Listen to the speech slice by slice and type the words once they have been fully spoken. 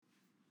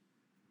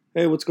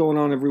Hey, what's going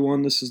on,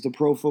 everyone? This is the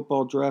Pro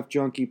Football Draft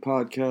Junkie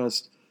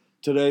podcast.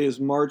 Today is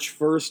March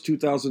 1st,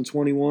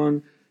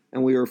 2021,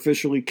 and we are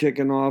officially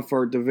kicking off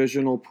our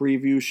divisional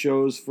preview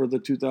shows for the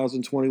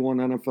 2021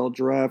 NFL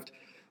Draft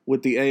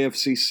with the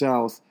AFC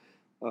South.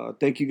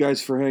 Thank you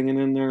guys for hanging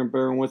in there and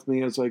bearing with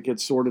me as I get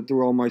sorted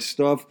through all my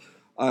stuff.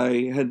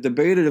 I had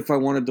debated if I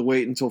wanted to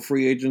wait until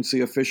free agency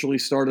officially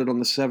started on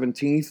the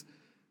 17th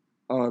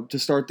to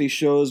start these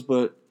shows,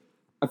 but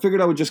I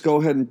figured I would just go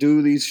ahead and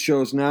do these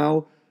shows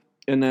now.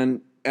 And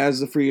then as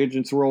the free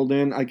agents rolled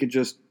in, I could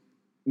just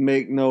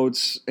make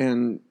notes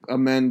and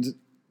amend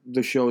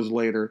the shows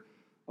later.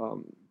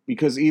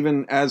 Because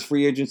even as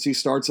free agency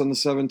starts on the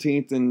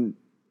 17th and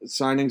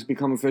signings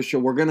become official,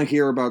 we're going to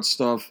hear about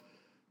stuff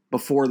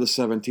before the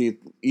 17th.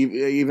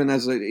 Even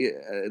as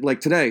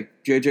like today,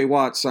 J.J.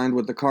 Watt signed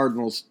with the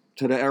Cardinals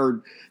today,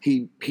 or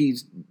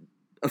he's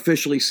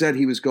officially said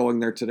he was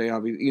going there today.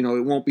 Obviously,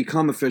 it won't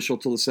become official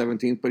till the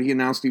 17th, but he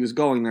announced he was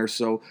going there.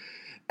 So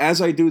as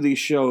I do these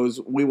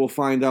shows, we will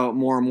find out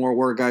more and more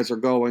where guys are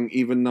going,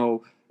 even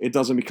though it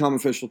doesn't become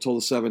official till the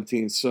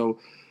 17th. So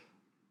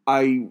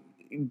I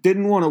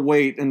didn't want to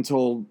wait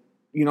until,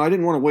 I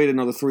didn't want to wait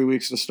another 3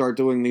 weeks to start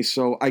doing these.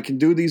 So I can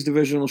do these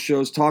divisional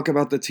shows, talk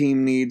about the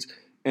team needs,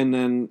 and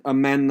then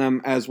amend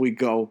them as we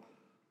go.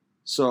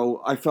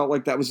 So I felt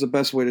like that was the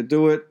best way to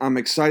do it. I'm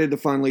excited to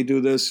finally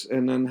do this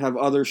and then have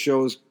other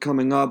shows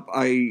coming up.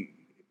 I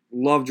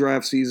love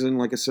draft season.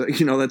 Like I said,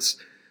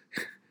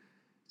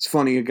 it's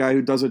funny, a guy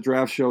who does a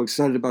draft show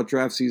excited about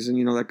draft season,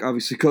 that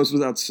obviously goes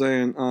without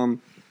saying.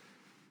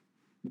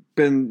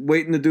 Been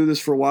waiting to do this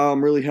for a while.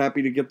 I'm really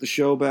happy to get the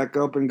show back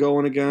up and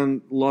going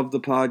again. Love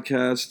the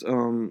podcast.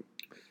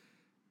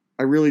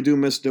 I really do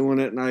miss doing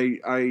it, and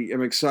I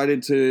am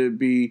excited to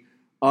be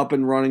up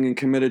and running and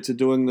committed to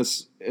doing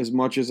this as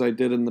much as I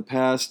did in the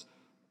past.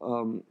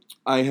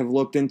 I have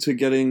looked into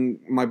getting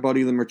my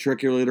buddy the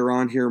Matriculator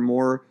on here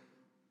more.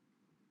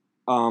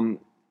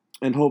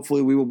 And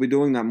hopefully we will be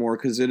doing that more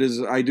because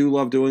I do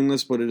love doing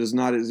this, but it is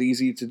not as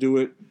easy to do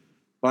it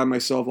by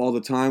myself all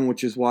the time,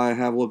 which is why I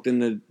have looked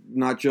into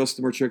not just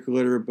the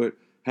Matriculator, but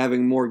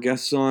having more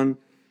guests on.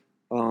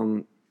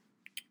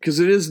 Because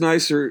it is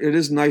nice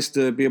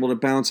to be able to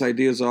bounce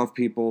ideas off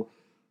people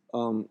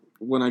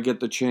when I get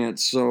the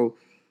chance. So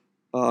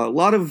a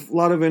lot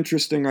of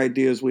interesting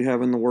ideas we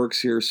have in the works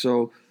here.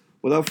 So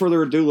without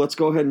further ado, let's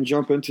go ahead and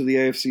jump into the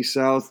AFC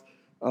South.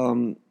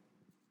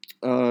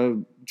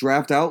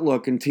 Draft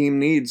outlook and team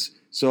needs.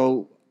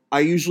 So I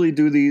usually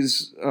do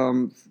these.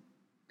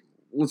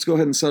 Let's go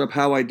ahead and set up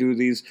how I do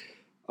these.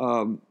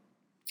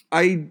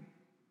 I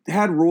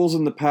had rules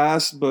in the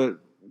past, but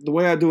the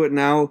way I do it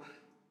now,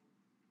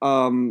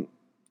 I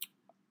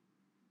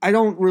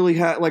don't really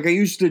have, I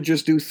used to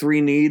just do 3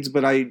 needs,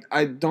 but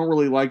I don't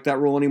really like that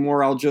rule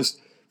anymore.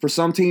 For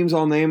some teams,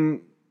 I'll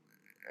name,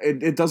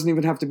 it doesn't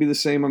even have to be the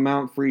same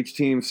amount for each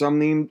team.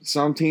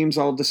 Some teams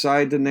I'll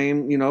decide to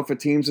name, if a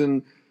team's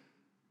in,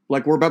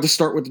 we're about to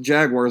start with the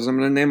Jaguars. I'm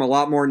going to name a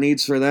lot more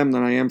needs for them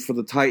than I am for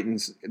the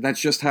Titans. That's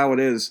just how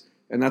it is,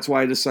 and that's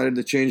why I decided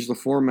to change the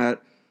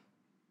format.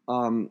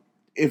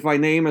 If I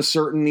name a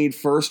certain need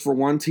first for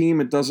one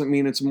team, it doesn't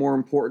mean it's more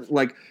important.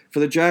 Like for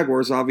the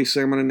Jaguars,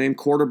 obviously, I'm going to name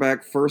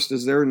quarterback first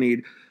as their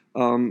need.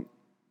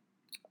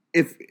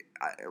 If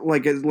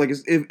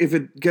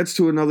it gets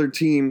to another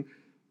team,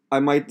 I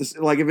might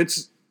if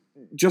it's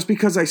just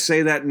because I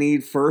say that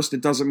need first,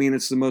 it doesn't mean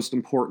it's the most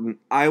important.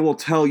 I will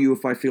tell you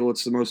if I feel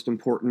it's the most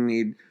important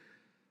need.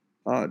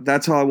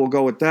 That's how I will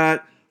go with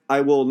that. I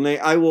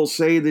will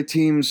say the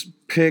team's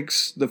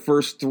picks, the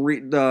first 3,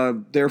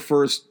 the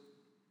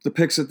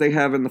picks that they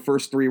have in the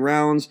first 3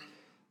 rounds,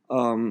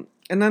 and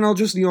then I'll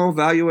just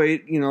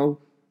evaluate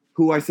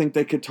who I think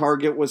they could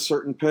target with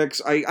certain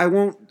picks. I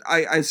won't.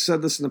 I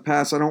said this in the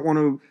past. I don't want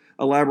to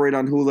elaborate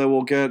on who they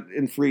will get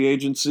in free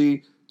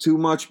agency too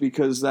much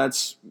because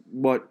that's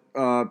what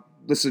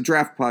this is a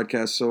draft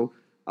podcast, so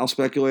I'll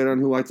speculate on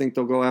who I think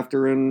they'll go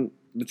after in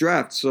the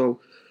draft. So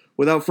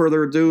without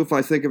further ado, if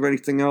I think of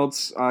anything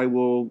else, I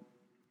will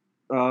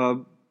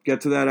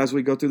get to that as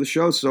we go through the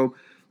show. So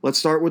let's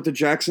start with the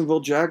Jacksonville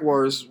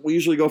Jaguars. We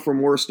usually go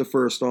from worst to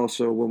first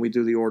also when we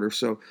do the order.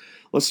 So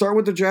let's start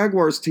with the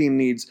Jaguars team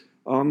needs.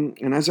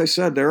 And as I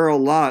said, there are a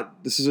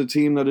lot. This is a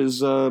team that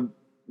is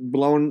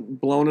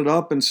blown it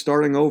up and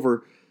starting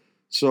over.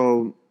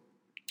 So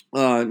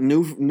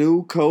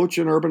new coach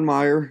in Urban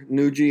Meyer,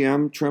 new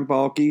GM Trent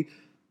Baalke.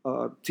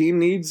 Team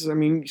needs.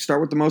 You start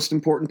with the most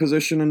important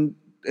position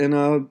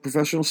in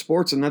professional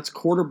sports, and that's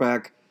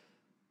quarterback.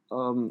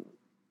 All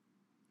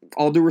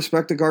due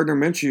respect to Gardner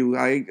Minshew,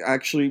 I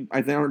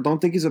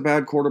don't think he's a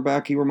bad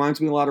quarterback. He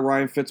reminds me a lot of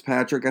Ryan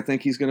Fitzpatrick. I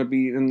think he's going to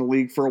be in the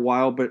league for a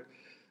while, but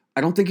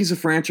I don't think he's a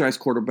franchise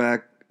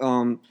quarterback.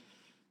 And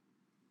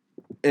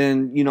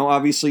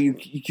obviously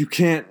you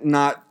can't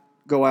not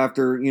go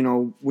after,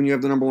 when you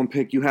have the number 1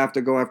 pick, you have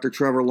to go after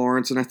Trevor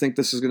Lawrence, and I think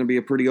this is going to be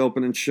a pretty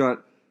open and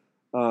shut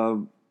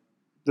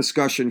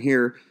discussion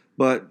here.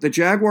 But the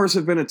Jaguars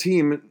have been a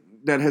team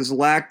that has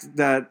lacked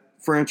that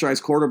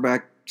franchise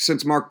quarterback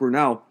since Mark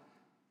Brunell.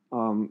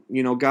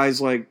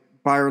 Guys like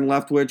Byron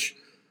Leftwich,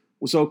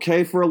 was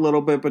okay for a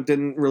little bit, but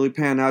didn't really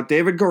pan out.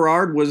 David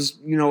Garrard was,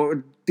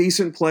 a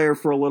decent player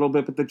for a little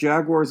bit, but the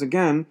Jaguars,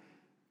 again,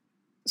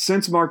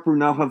 since Mark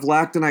Brunell, have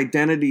lacked an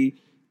identity,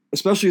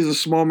 especially as a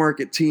small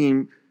market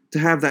team, to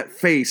have that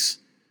face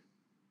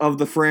of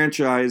the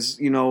franchise.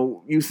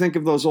 You think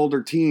of those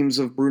older teams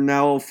of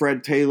Brunell,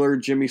 Fred Taylor,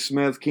 Jimmy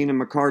Smith, Keenan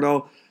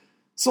McCardle.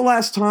 It's the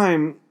last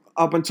time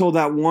up until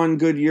that one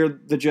good year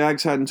the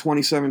Jags had in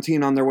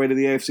 2017 on their way to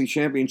the AFC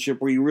Championship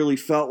where you really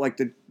felt like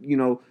the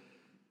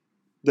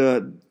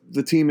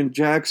team in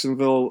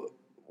Jacksonville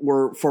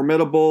were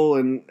formidable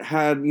and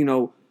had,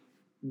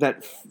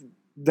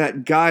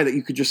 that guy that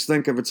you could just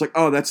think of. It's like,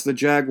 oh, that's the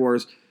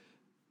Jaguars.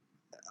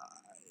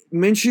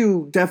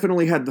 Minshew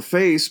definitely had the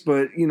face,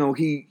 but,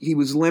 he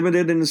was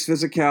limited in his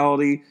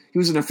physicality. He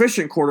was an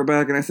efficient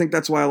quarterback, and I think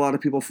that's why a lot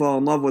of people fell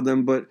in love with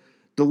him, but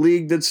the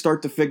league did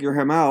start to figure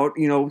him out.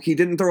 He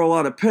didn't throw a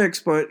lot of picks,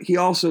 but he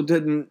also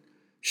didn't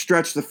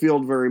stretch the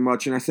field very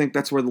much, and I think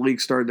that's where the league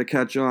started to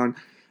catch on.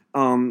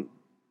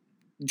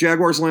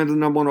 Jaguars landed the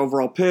number 1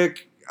 overall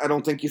pick. I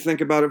don't think you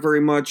think about it very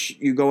much.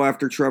 You go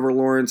after Trevor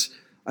Lawrence.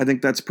 I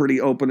think that's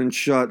pretty open and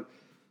shut.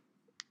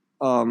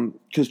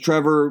 Because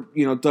Trevor,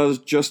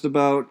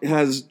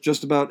 has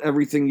just about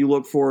everything you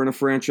look for in a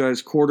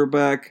franchise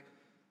quarterback.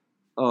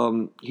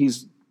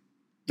 He's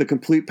the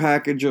complete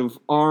package of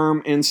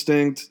arm,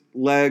 instinct,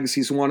 legs.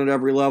 He's won at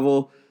every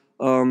level.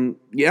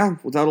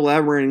 Without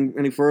elaborating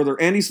any further.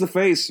 And he's the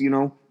face,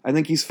 I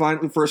think he's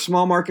fine. For a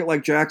small market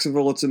like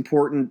Jacksonville, it's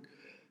important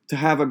to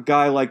have a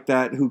guy like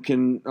that who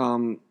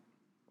can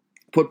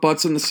put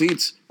butts in the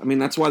seats. I mean,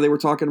 that's why they were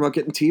talking about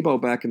getting Tebow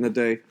back in the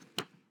day,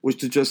 was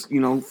to just,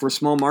 for a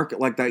small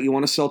market like that, you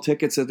want to sell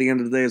tickets at the end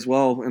of the day as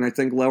well. And I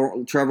think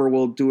Trevor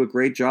will do a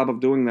great job of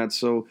doing that.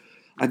 So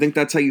I think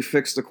that's how you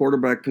fix the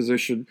quarterback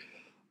position.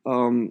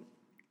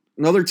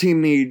 Another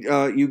team need,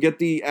 you get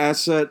the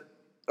asset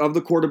of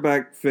the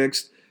quarterback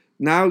fixed.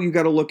 Now you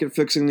got to look at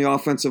fixing the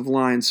offensive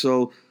line.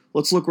 So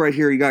let's look right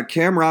here. You got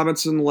Cam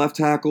Robinson, left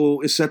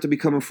tackle, is set to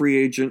become a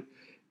free agent.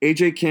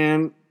 AJ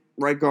Cann,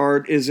 right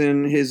guard, is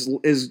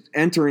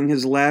entering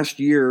his last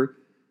year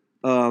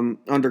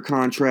under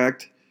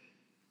contract.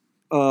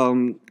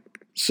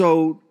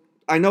 So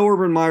I know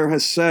Urban Meyer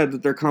has said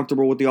that they're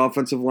comfortable with the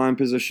offensive line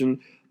position.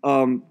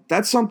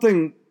 That's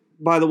something,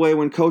 by the way,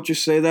 when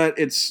coaches say that,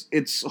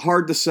 it's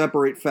hard to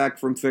separate fact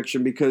from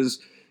fiction, because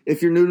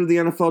if you're new to the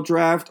NFL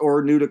draft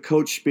or new to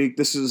coach speak,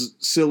 this is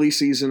silly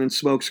season and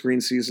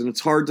smokescreen season.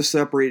 It's hard to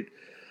separate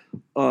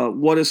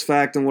what is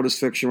fact and what is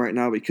fiction right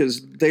now,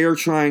 because they are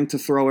trying to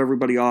throw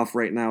everybody off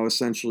right now,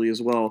 essentially,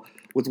 as well,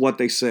 with what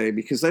they say,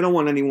 because they don't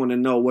want anyone to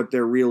know what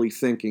they're really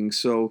thinking.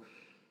 So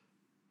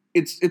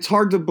it's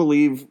hard to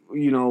believe,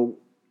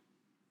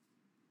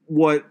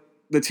 what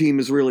the team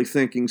is really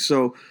thinking.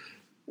 So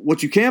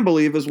what you can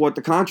believe is what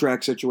the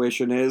contract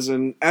situation is.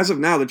 And as of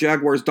now, the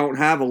Jaguars don't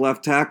have a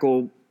left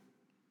tackle,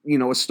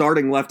 a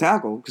starting left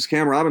tackle, because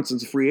Cam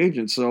Robinson's a free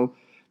agent. So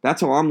that's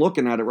how I'm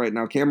looking at it right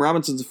now. Cam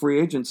Robinson's a free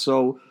agent.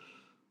 So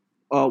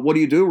what do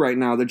you do right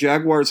now? The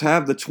Jaguars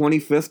have the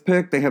 25th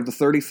pick. They have the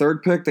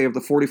 33rd pick. They have the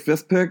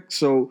 45th pick.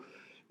 So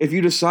if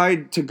you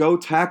decide to go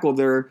tackle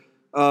there,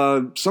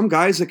 some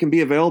guys that can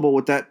be available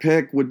with that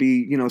pick would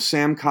be,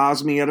 Sam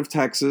Cosmi out of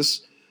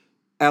Texas,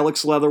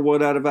 Alex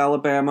Leatherwood out of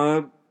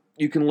Alabama.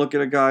 You can look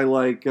at a guy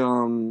like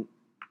Liam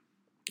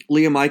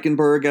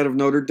Eichenberg out of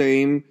Notre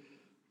Dame.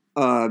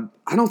 I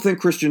don't think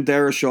Christian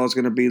Darrisaw is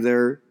going to be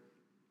there,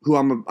 who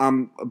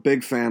I'm a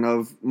big fan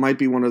of. Might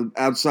be one of,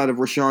 outside of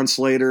Rashawn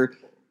Slater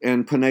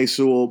and Penei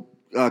Sewell,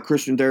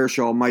 Christian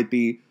Darrisaw might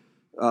be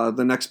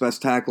the next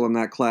best tackle in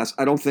that class.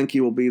 I don't think he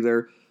will be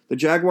there. The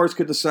Jaguars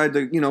could decide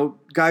to,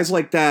 guys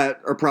like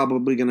that are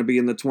probably going to be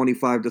in the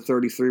 25 to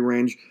 33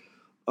 range.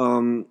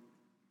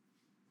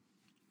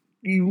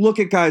 You look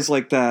at guys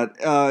like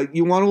that.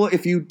 You want to look,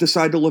 if you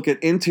decide to look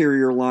at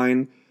interior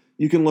line,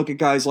 you can look at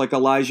guys like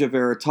Elijah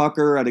Vera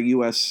Tucker out of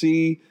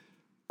USC.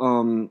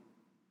 Rashawn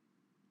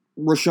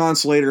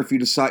Slater, if you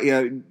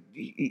decide,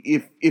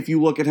 if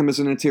you look at him as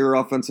an interior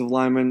offensive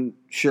lineman,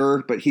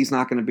 sure, but he's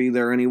not going to be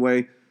there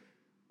anyway.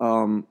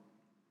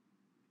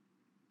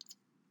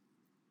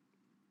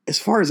 As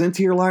far as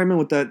interior linemen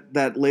with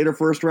that later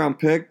first-round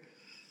pick,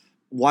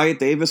 Wyatt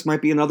Davis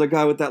might be another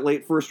guy with that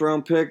late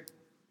first-round pick.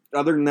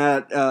 Other than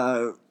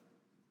that,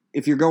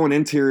 if you're going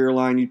interior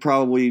line, you'd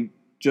probably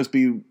just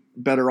be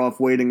better off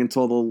waiting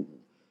until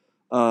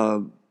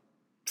the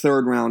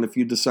third round if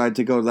you decide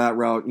to go that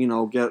route.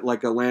 Get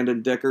like a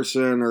Landon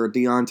Dickerson or a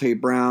Deontay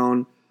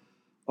Brown.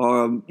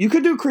 You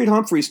could do Creed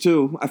Humphreys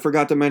too. I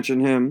forgot to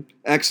mention him.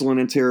 Excellent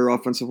interior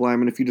offensive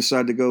lineman if you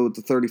decide to go with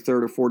the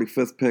 33rd or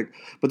 45th pick.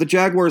 But the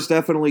Jaguars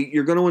definitely,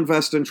 you're going to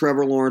invest in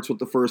Trevor Lawrence with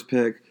the first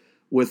pick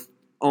with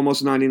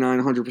almost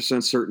 99,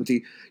 100%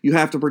 certainty. You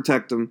have to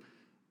protect him.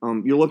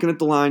 You're looking at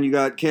the line. You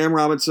got Cam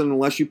Robinson.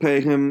 Unless you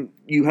pay him,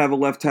 you have a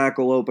left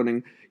tackle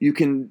opening. You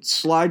can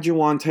slide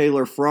Jawan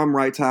Taylor from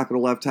right tackle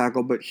to left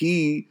tackle, but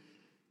he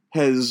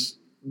has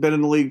been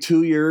in the league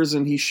 2 years,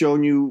 and he's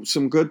shown you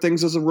some good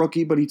things as a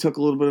rookie, but he took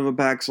a little bit of a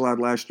backslide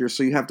last year,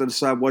 so you have to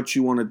decide what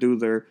you want to do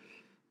there.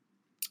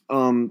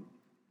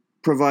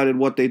 provided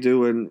what they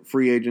do in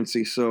free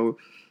agency. So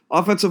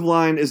offensive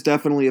line is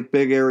definitely a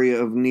big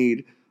area of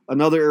need.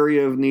 Another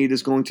area of need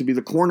is going to be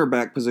the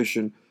cornerback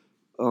position.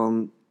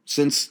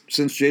 Since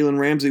Jalen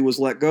Ramsey was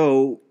let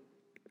go,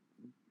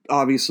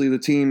 obviously the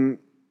team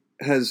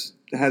has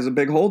a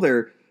big hole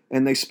there,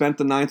 and they spent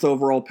the 9th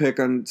overall pick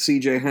on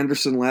C.J.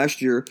 Henderson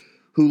last year,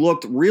 who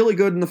looked really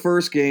good in the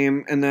first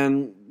game and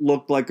then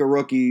looked like a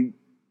rookie,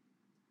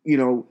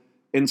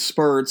 in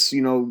spurts,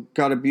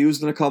 got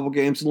abused in a couple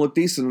games and looked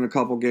decent in a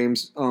couple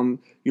games.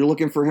 You're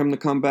looking for him to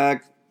come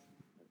back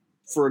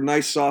for a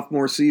nice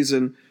sophomore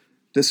season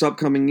this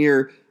upcoming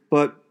year,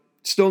 but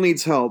still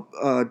needs help.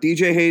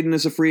 DJ Hayden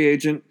is a free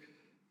agent.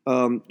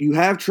 You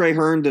have Trey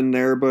Herndon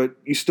there, but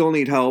you still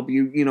need help.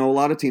 A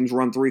lot of teams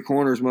run 3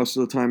 corners most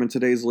of the time in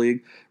today's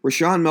league.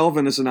 Rashaan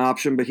Melvin is an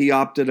option, but he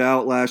opted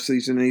out last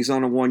season, and he's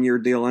on a 1-year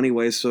deal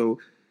anyway, so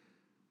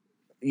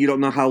you don't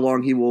know how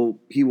long he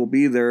will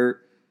be there.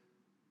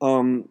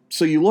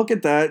 So you look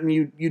at that, and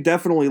you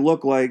definitely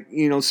look like,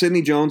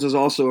 Sidney Jones is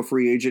also a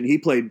free agent. He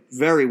played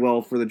very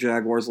well for the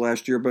Jaguars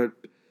last year, but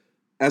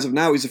as of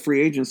now, he's a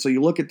free agent. So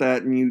you look at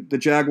that, and the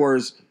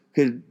Jaguars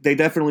they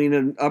definitely need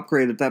an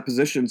upgrade at that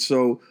position.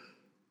 So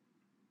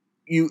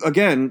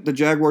the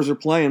Jaguars are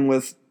playing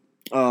with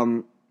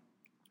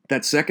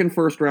that second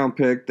first-round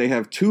pick. They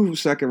have 2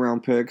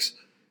 second-round picks,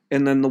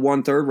 and then the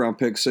 1 third-round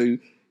pick. So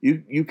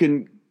you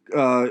can.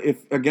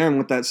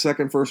 With that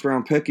second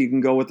first-round pick, you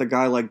can go with a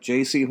guy like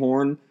J.C.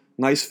 Horn,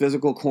 nice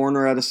physical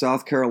corner out of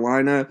South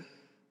Carolina.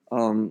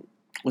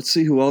 Let's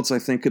see who else I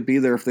think could be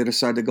there if they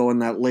decide to go in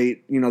that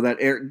late,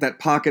 that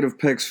pocket of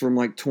picks from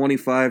like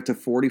 25 to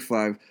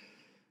 45.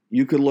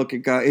 You could look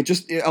at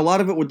guys. A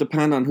lot of it would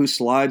depend on who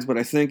slides, but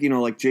I think,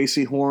 like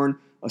J.C. Horn,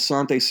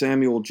 Asante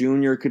Samuel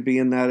Jr. could be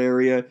in that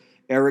area.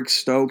 Eric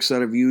Stokes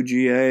out of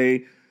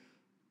UGA.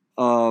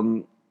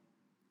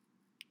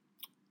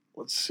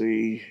 Let's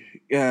see.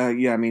 Yeah.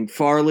 I mean,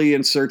 Farley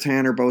and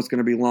Surtain are both going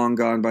to be long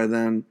gone by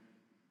then.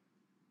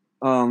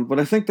 But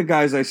I think the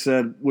guys I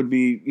said would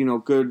be,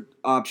 good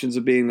options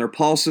of being there.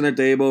 Paulson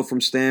Adebo from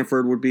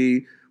Stanford would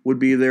be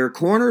there.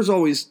 Corner's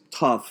always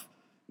tough.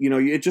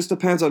 It just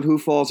depends on who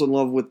falls in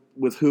love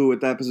with who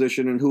at that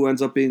position and who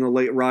ends up being a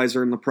late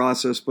riser in the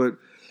process. But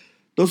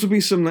those would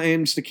be some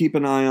names to keep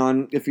an eye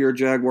on if you're a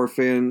Jaguar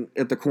fan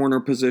at the corner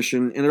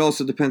position. And it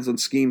also depends on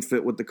scheme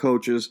fit with the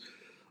coaches.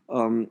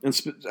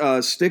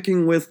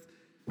 Sticking with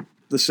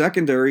the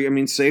secondary, I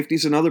mean,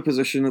 safety's another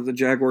position that the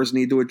Jaguars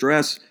need to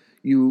address.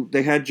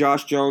 They had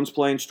Josh Jones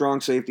playing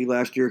strong safety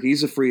last year.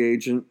 He's a free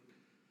agent.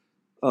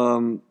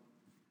 Andrew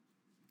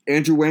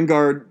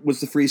Wingard was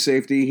the free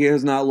safety. He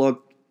has not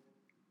looked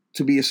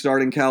to be a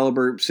starting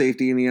caliber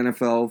safety in the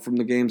NFL from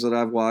the games that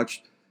I've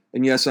watched.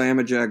 And yes, I am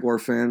a Jaguar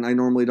fan. I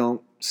normally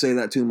don't say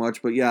that too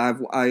much, but yeah,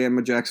 I am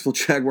a Jacksonville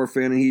Jaguar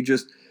fan, and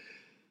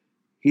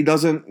he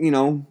doesn't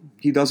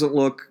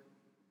look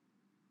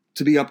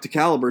to be up to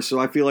caliber. So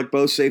I feel like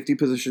both safety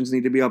positions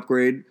need to be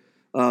upgraded.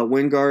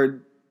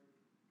 Wingard,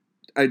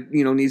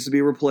 needs to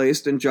be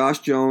replaced, and Josh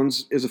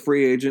Jones is a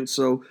free agent.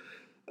 So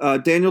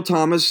Daniel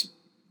Thomas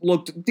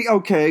looked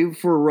okay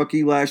for a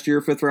rookie last year,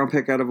 5th-round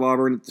pick out of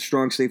Auburn at the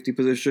strong safety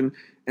position,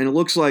 and it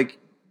looks like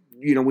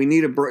they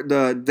need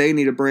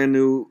a brand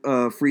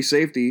new free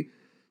safety.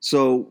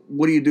 So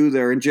what do you do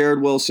there? And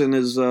Jared Wilson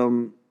is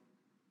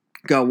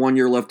got 1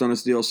 year left on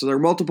his deal. So there are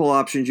multiple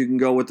options you can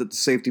go with at the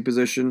safety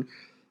position.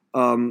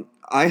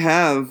 I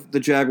have the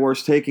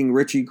Jaguars taking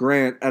Richie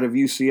Grant out of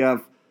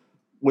UCF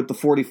with the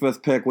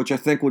 45th pick, which I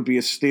think would be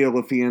a steal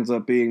if he ends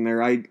up being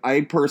there.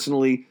 I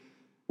personally,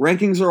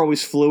 rankings are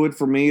always fluid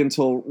for me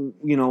until,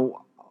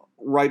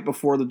 right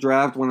before the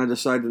draft when I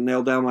decide to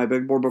nail down my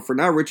big board. But for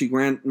now, Richie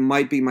Grant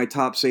might be my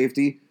top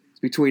safety.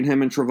 It's between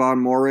him and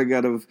Trevon Moehrig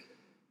out of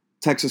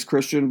Texas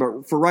Christian.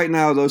 But for right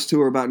now, those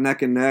two are about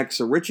neck and neck.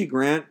 So Richie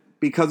Grant,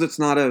 because it's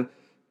not a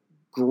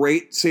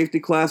great safety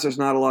class, there's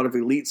not a lot of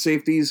elite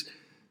safeties.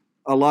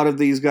 A lot of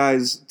these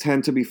guys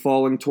tend to be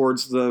falling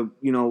towards the,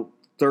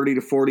 30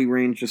 to 40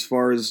 range as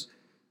far as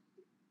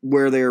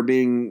where they are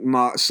being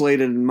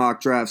slated in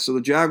mock drafts. So the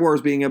Jaguars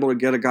being able to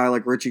get a guy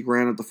like Richie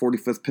Grant at the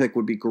 45th pick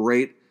would be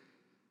great.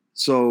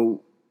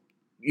 So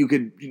you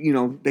could,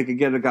 they could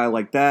get a guy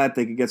like that.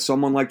 They could get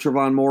someone like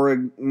Trevon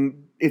Moehrig.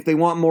 If they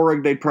want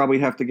Moehrig, they'd probably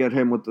have to get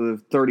him with the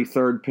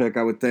 33rd pick,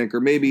 I would think, or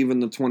maybe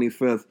even the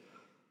 25th.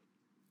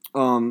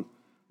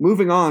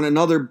 Moving on,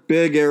 another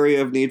big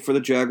area of need for the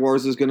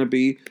Jaguars is going to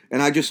be,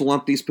 and I just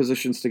lumped these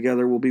positions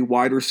together, will be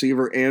wide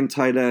receiver and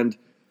tight end.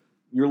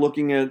 You're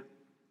looking at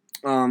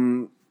Tyler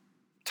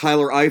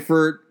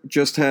Eifert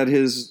just had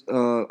his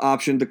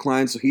option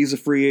declined, so he's a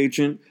free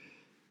agent.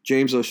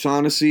 James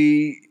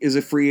O'Shaughnessy is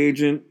a free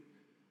agent.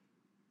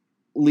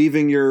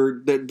 Leaving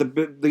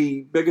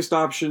the biggest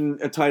option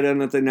at tight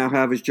end that they now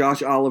have is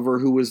Josh Oliver,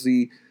 who was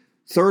the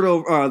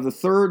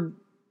third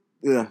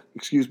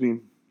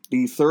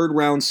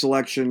round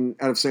selection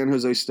out of San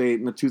Jose State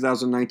in the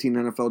 2019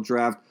 NFL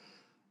Draft.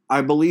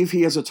 I believe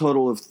he has a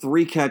total of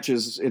 3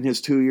 catches in his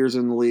 2 years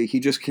in the league. He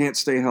just can't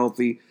stay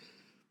healthy.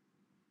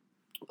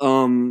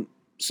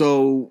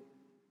 So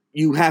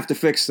you have to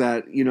fix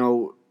that.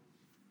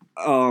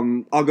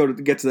 I'll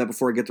get to that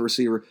before I get to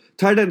receiver.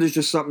 Tight end is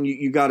just something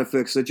you got to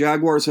fix. The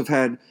Jaguars have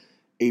had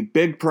a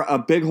big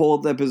hole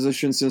at that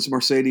position since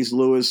Mercedes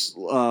Lewis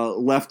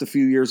left a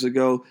few years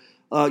ago.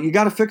 You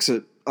got to fix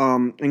it.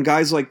 And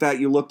guys like that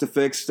you look to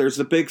fix. There's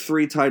the big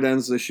three tight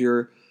ends this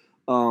year.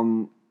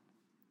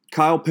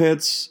 Kyle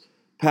Pitts,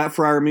 Pat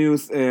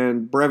Freiermuth,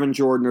 and Brevin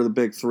Jordan are the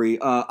big three.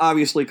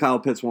 Obviously, Kyle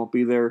Pitts won't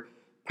be there.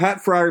 Pat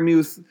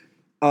Freiermuth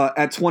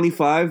at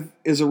 25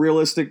 is a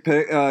realistic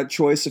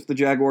choice if the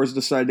Jaguars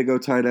decide to go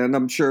tight end.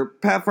 I'm sure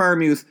Pat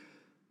Freiermuth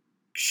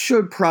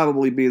should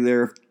probably be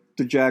there if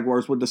the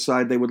Jaguars would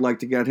decide they would like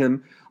to get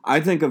him. I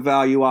think a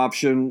value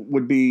option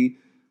would be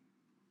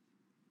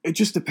 – it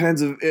just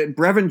depends.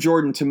 Brevin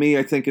Jordan, to me,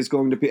 I think is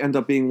going to end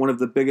up being one of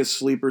the biggest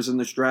sleepers in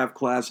this draft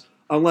class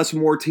unless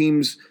more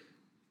teams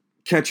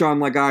catch on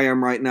like I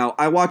am right now.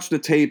 I watched the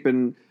tape,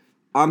 and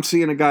I'm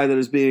seeing a guy that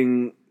is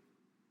being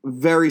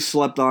very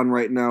slept on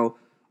right now.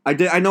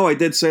 I know I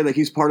did say that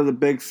he's part of the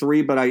big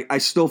three, but I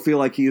still feel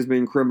like he is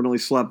being criminally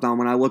slept on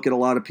when I look at a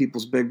lot of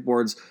people's big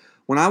boards.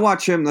 When I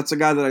watch him, that's a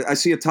guy that I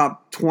see a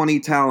top 20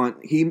 talent.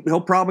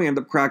 He'll probably end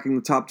up cracking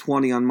the top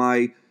 20 on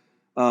my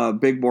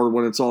big board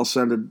when it's all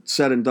said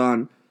and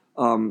done.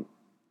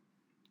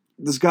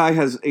 This guy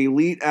has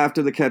elite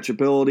after the catch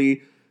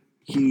ability.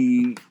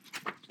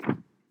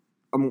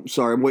 I'm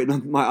sorry, I'm waiting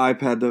on my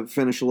iPad to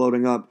finish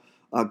loading up.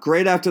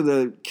 Great after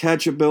the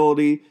catch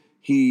ability.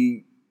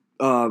 He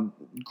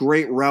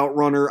great route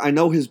runner. I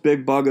know his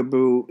big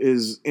bugaboo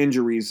is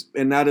injuries,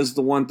 and that is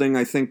the one thing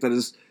I think that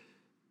is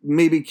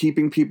maybe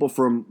keeping people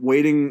from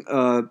waiting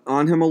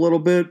on him a little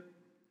bit.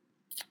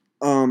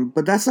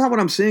 But that's not what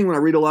I'm seeing when I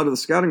read a lot of the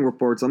scouting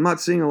reports. I'm not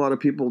seeing a lot of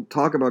people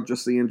talk about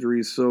just the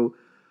injuries, so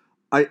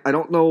I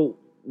don't know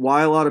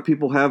why a lot of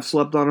people have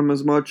slept on him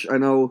as much. I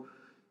know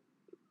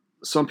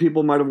some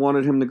people might have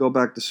wanted him to go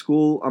back to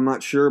school. I'm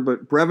not sure,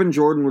 but Brevin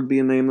Jordan would be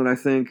a name that I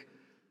think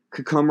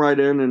could come right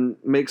in and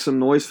make some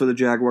noise for the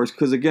Jaguars.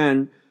 Because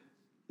again,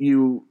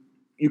 you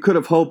could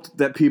have hoped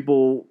that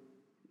people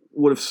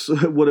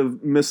would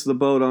have missed the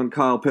boat on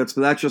Kyle Pitts,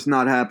 but that's just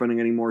not happening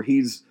anymore.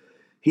 He's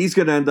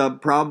going to end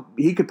up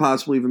he could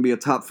possibly even be a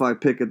top 5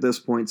 pick at this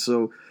point.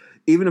 So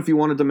even if you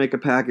wanted to make a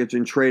package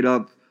and trade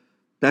up,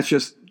 that's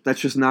just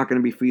not going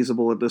to be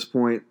feasible at this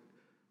point.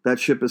 That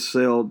ship has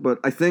sailed. But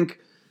I think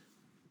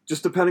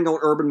just depending on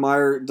what Urban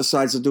Meyer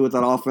decides to do with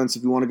that offense,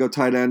 if you want to go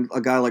tight end,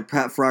 a guy like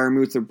Pat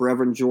Freiermuth or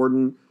Brevin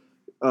Jordan,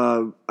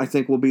 I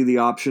think will be the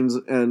options.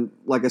 And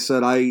like I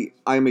said,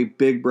 I'm a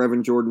big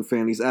Brevin Jordan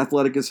fan. He's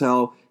athletic as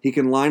hell. He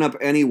can line up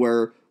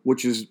anywhere,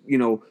 which is,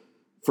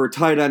 for a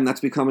tight end, that's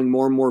becoming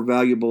more and more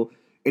valuable.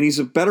 And he's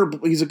a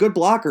good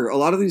blocker. A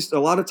lot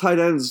of tight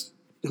ends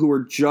who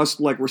are just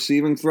like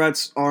receiving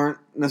threats aren't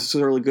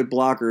necessarily good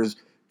blockers.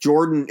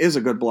 Jordan is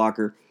a good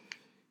blocker.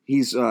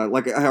 He's,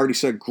 like I already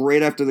said,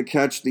 great after the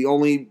catch. The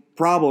only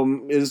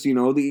problem is,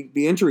 the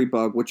injury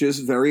bug, which is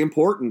very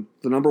important.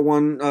 The number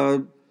one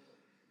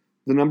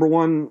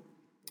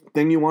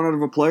thing you want out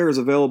of a player is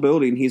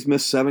availability, and he's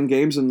missed 7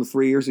 games in the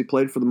 3 years he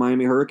played for the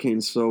Miami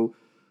Hurricanes. So,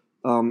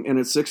 and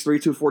at 6'3",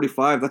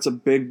 245, that's a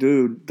big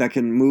dude that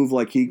can move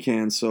like he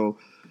can. So,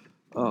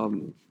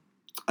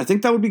 I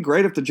think that would be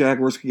great if the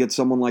Jaguars could get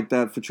someone like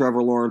that for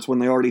Trevor Lawrence when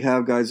they already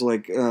have guys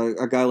like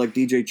a guy like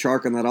DJ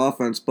Chark in that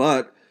offense.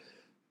 But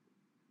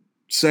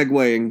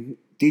segueing,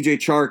 DJ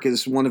Chark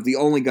is one of the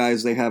only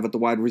guys they have at the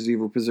wide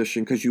receiver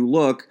position, because you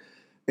look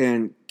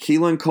and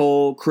Keelan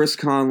Cole, Chris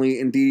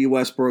Conley, and Dede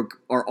Westbrook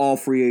are all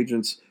free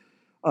agents.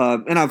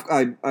 And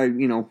Laviska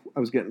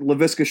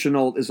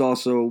Shenault is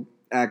also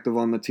active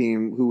on the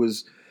team, who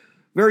was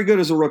very good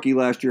as a rookie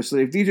last year. So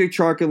they have DJ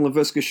Chark and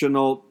Laviska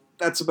Shenault.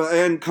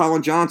 And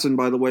Colin Johnson,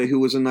 by the way, who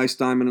was a nice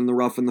diamond in the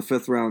rough in the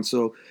 5th round.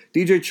 So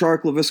DJ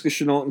Chark, Laviska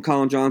Shenault, and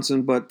Colin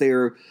Johnson, but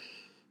they're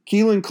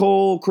Keelan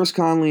Cole, Chris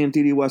Conley, and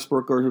Dede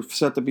Westbrook are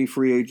set to be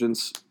free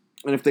agents.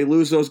 And if they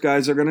lose those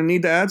guys, they're going to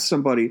need to add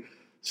somebody.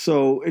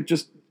 So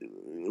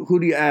who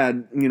do you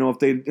add? If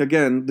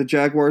the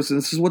Jaguars, and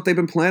this is what they've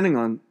been planning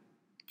on.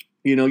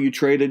 You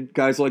traded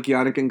guys like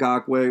Yannick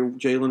Ngakoue,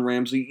 Jalen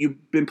Ramsey.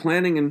 You've been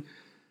planning,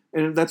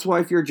 and that's why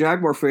if you're a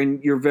Jaguar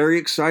fan, you're very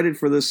excited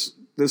for this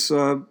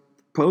offseason.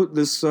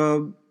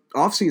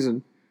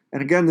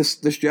 And again,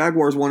 this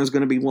Jaguars one is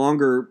going to be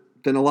longer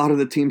than a lot of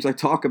the teams I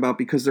talk about,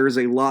 because there is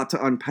a lot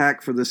to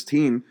unpack for this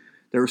team.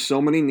 There are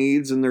so many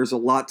needs, and there's a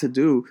lot to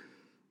do.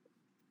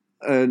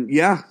 And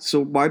so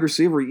wide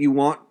receiver, you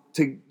want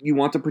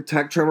to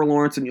protect Trevor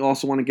Lawrence, and you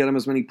also want to get him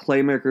as many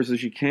playmakers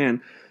as you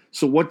can.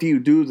 So what do you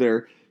do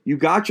there? You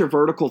got your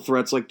vertical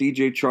threats like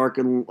DJ Chark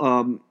and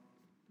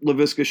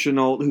Laviska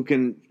Shenault, who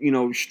can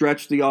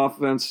stretch the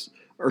offense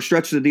or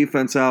stretch the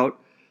defense out.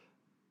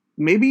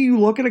 Maybe you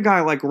look at a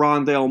guy like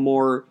Rondale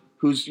Moore,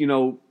 who's,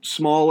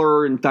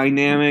 smaller and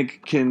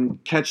dynamic, can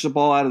catch the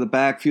ball out of the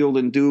backfield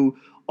and do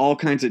all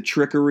kinds of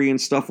trickery and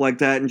stuff like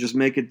that and just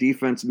make a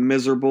defense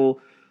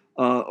miserable.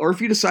 Or if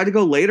you decide to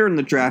go later in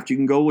the draft, you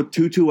can go with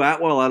Tutu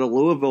Atwell out of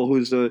Louisville,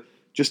 who's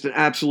just an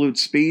absolute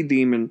speed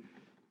demon.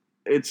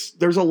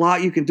 There's a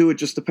lot you can do. It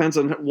just depends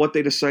on what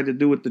they decide to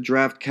do with the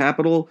draft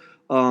capital.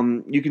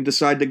 You can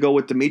decide to go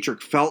with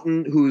Demetric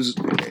Felton, who's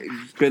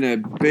been a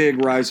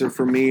big riser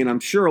for me, and I'm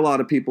sure a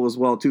lot of people as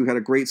well, too. Had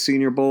a great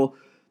Senior Bowl.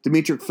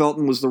 Demetric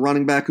Felton was the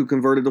running back who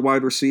converted to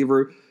wide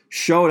receiver,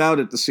 showed out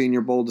at the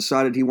Senior Bowl,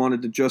 decided he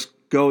wanted to just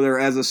go there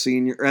as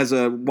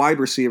a wide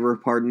receiver,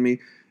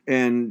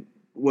 and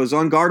was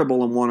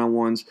unguardable in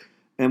one-on-ones.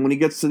 And when he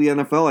gets to the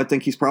NFL, I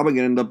think he's probably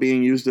going to end up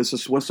being used as a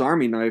Swiss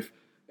Army knife.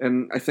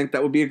 And I think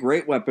that would be a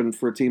great weapon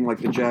for a team like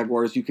the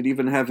Jaguars. You could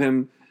even have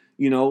him,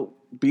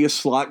 be a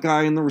slot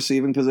guy in the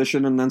receiving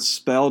position and then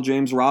spell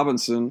James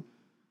Robinson,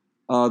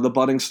 the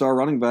budding star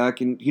running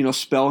back, and,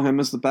 spell him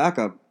as the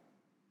backup.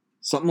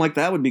 Something like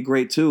that would be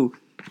great, too.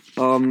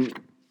 And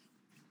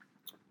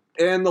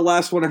the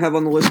last one I have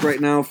on the list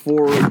right now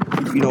for,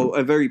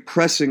 a very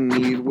pressing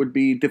need would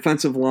be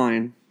defensive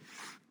line.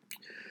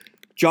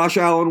 Josh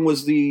Allen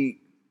was the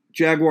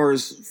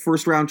Jaguars'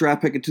 first-round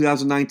draft pick in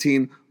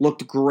 2019,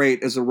 looked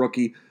great as a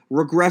rookie.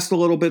 Regressed a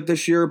little bit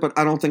this year, but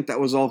I don't think that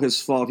was all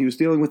his fault. He was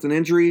dealing with an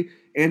injury,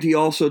 and he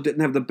also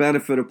didn't have the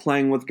benefit of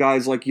playing with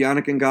guys like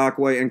Yannick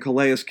Ngakoue and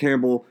Calais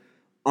Campbell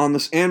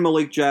and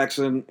Malik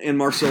Jackson and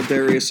Marcel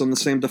Darius on the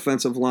same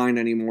defensive line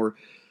anymore.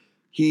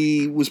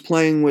 He was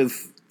playing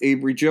with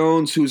Avery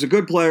Jones, who's a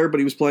good player, but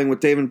he was playing with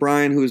David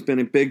Bryan, who has been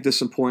a big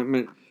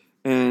disappointment.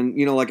 And,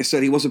 like I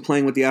said, he wasn't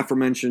playing with the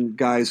aforementioned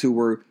guys who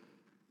were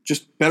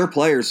just better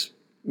players.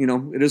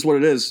 It is what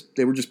it is.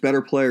 They were just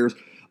better players.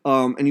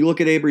 And you look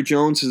at Avery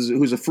Jones,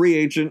 who's a free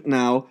agent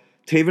now.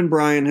 Taven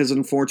Bryan has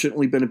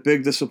unfortunately been a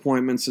big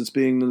disappointment since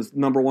being the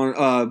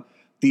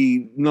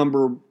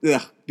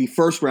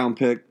first round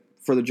pick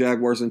for the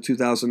Jaguars in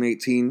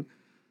 2018.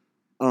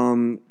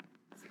 And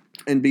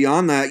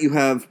beyond that,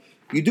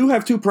 you do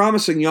have two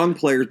promising young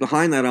players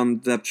behind that on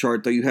the depth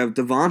chart. Though you have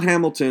Devon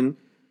Hamilton,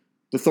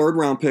 the third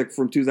round pick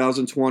from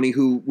 2020,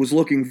 who was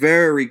looking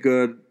very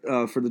good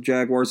for the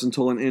Jaguars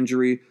until an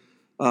injury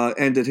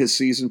ended his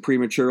season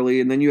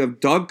prematurely. And then you have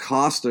Doug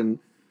Costin,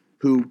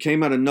 who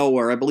came out of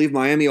nowhere, I believe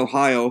Miami,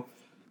 Ohio,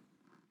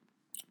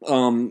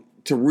 to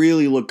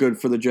really look good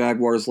for the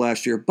Jaguars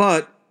last year.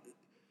 But,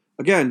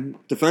 again,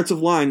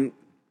 defensive line,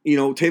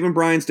 Taven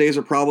Bryan's days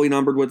are probably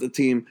numbered with the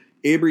team.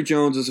 Avery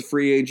Jones is a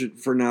free agent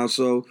for now,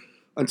 so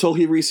until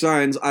he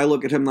re-signs, I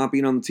look at him not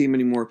being on the team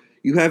anymore.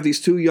 You have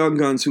these two young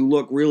guns who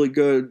look really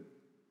good.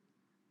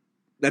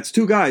 That's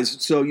two guys,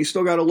 so you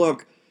still got to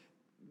look.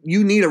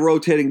 You need a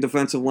rotating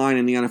defensive line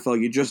in the NFL.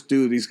 You just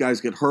do. These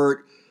guys get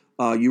hurt.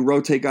 You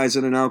rotate guys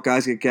in and out.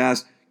 Guys get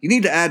gassed. You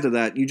need to add to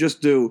that. You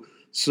just do.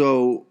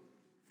 So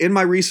in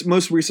my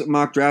most recent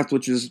mock draft,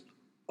 which is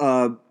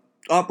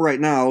up right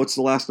now, it's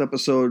the last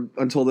episode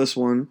until this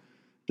one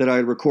that I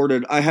had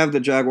recorded, I have the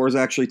Jaguars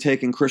actually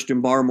taking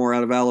Christian Barmore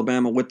out of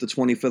Alabama with the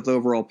 25th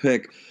overall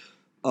pick.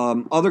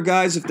 Other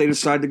guys, if they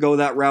decide to go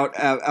that route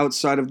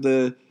outside of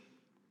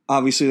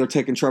obviously they're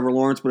taking Trevor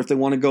Lawrence, but if they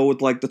want to go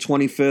with like the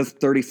 25th,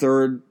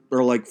 33rd,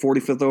 or like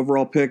 45th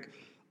overall pick,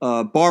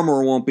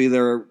 Barmore won't be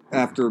there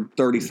after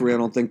 33, I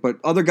don't think. But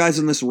other guys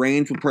in this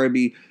range would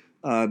probably be,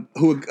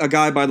 a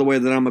guy, by the way,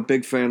 that I'm a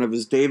big fan of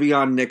is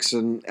Davion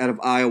Nixon out of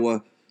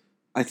Iowa.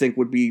 I think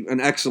would be an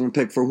excellent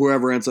pick for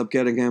whoever ends up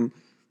getting him.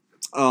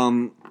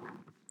 Like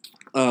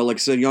I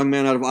said, young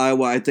man out of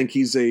Iowa. I think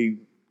he's a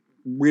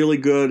really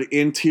good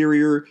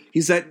interior.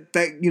 He's that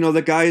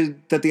the guy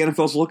that the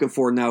NFL's looking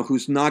for now,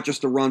 who's not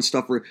just a run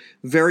stuffer.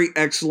 Very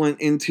excellent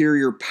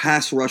interior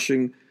pass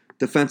rushing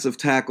defensive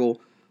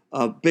tackle.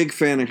 Big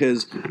fan of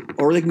his.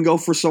 Or they can go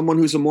for someone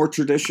who's a more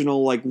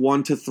traditional, like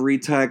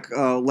 1-3 tech,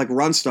 like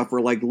run stuffer,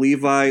 like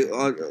Levi.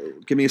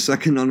 Give me a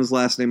second on his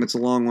last name. It's a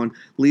long one.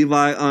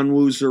 Levi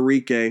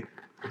Onwuzurike.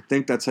 I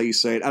think that's how you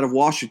say it. Out of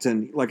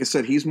Washington. Like I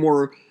said, he's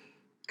more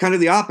kind of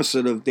the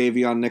opposite of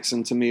Davion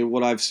Nixon to me,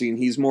 what I've seen.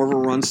 He's more of a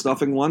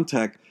run-stuffing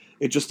one-tech.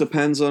 It just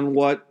depends on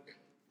what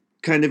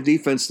kind of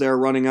defense they're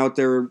running out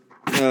there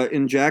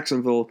in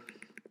Jacksonville.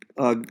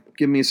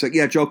 Give me a sec.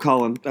 Yeah, Joe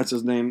Cullen. That's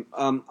his name.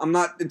 I'm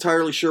not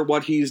entirely sure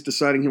what he's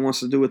deciding he wants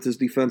to do with his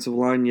defensive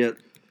line yet.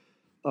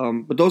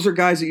 But those are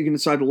guys that you can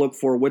decide to look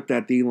for with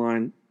that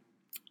D-line.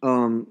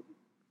 And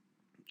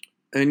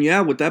yeah,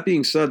 with that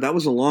being said, that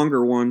was a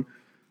longer one.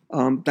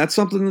 That's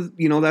something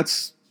that,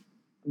 that's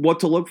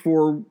what to look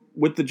for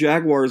with the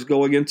Jaguars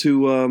going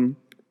into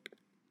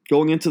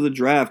the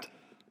draft.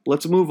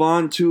 Let's move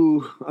on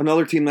to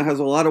another team that has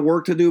a lot of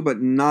work to do,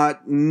 but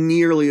not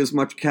nearly as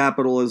much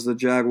capital as the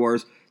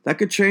Jaguars. That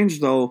could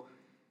change, though,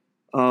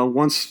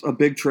 once a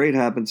big trade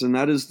happens, and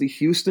that is the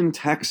Houston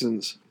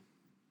Texans.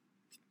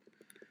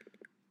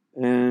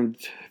 And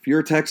if you're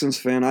a Texans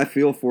fan, I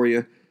feel for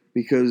you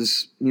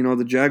because,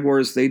 the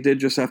Jaguars, they did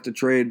just have to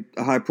trade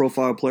a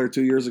high-profile player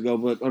 2 years ago,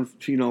 but,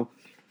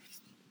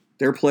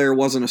 their player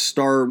wasn't a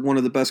star, one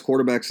of the best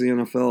quarterbacks in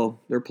the NFL.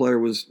 Their player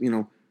was,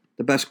 the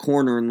best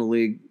corner in the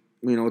league.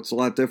 It's a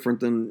lot different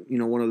than,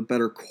 one of the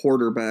better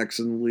quarterbacks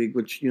in the league,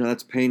 which,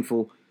 that's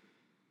painful.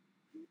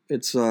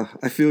 It's,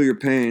 I feel your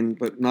pain,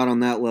 but not on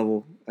that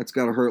level. That's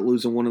got to hurt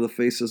losing one of the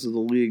faces of the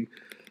league.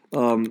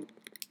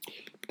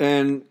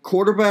 And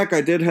quarterback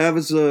I did have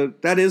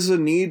that is a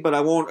need, but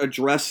I won't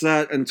address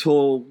that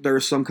until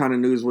there's some kind of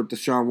news with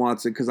Deshaun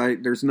Watson because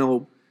there's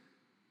no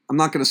I'm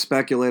not going to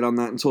speculate on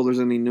that until there's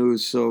any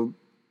news. So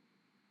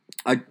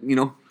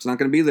it's not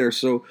going to be there.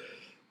 So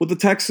with the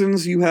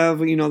Texans, you have,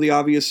 the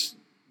obvious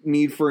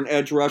need for an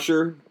edge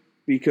rusher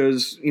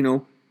because,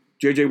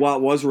 J.J. Watt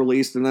was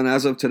released, and then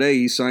as of today,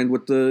 he signed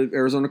with the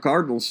Arizona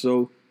Cardinals.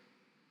 So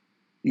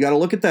you got to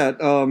look at that.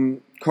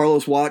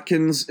 Carlos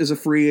Watkins is a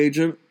free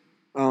agent.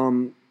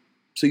 So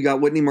you got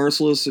Whitney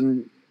Merciless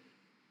and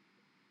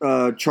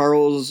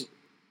Charles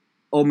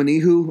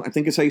Omenihu, I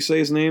think is how you say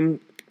his name.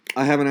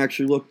 I haven't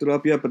actually looked it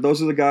up yet, but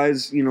those are the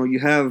guys, you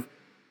have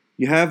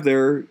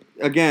there.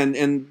 Again,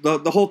 and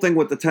the whole thing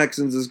with the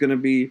Texans is going to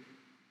be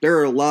there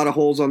are a lot of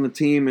holes on the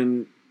team,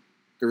 and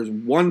there's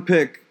one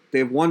pick. They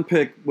have one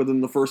pick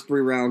within the first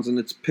 3 rounds, and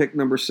it's pick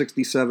number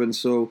 67.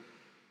 So,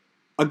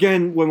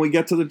 again, when we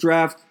get to the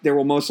draft, there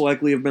will most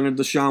likely have been a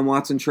Deshaun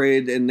Watson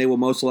trade, and they will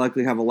most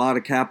likely have a lot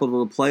of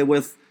capital to play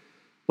with.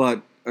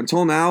 But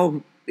until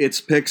now,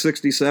 it's pick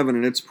 67,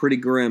 and it's pretty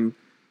grim.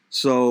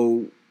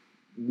 So,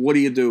 what do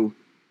you do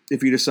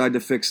if you decide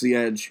to fix the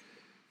edge?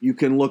 You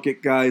can look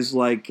at guys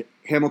like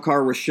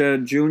Hamilcar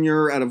Rashed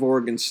Jr. out of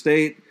Oregon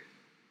State.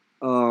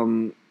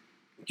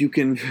 You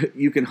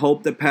can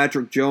hope that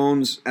Patrick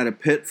Jones out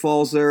of Pitt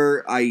falls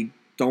there. I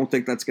don't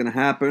think that's going to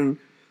happen.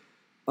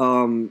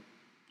 You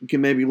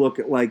can maybe look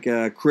at like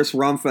Chris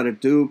Rumph out of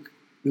Duke,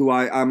 who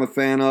I'm a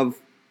fan of.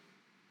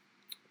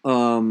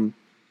 I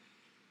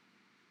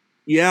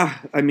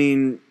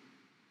mean,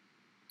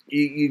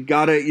 you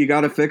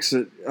gotta fix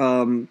it.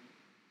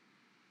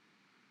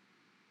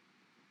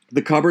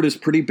 The cupboard is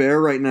pretty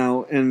bare right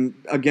now, and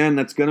again,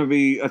 that's going to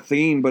be a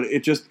theme, but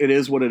it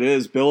is what it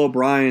is. Bill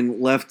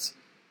O'Brien left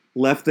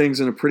things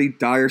in a pretty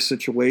dire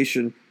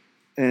situation,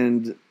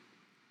 and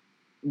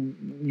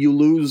you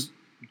lose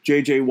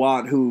J.J.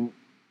 Watt, who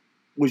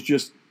was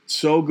just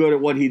so good at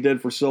what he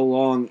did for so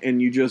long,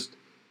 and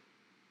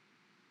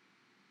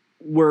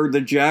where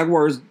the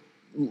Jaguars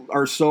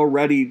are so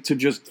ready to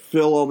just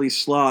fill all these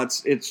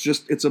slots.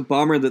 It's a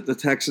bummer that the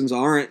Texans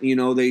aren't.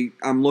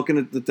 I'm looking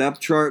at the depth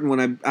chart, and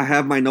when I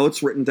have my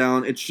notes written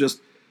down, it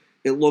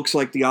looks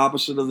like the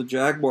opposite of the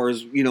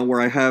Jaguars.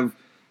 Where I have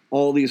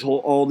all these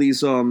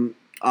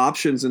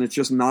options, and it's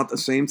just not the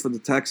same for the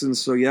Texans.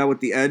 So yeah,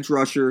 with the edge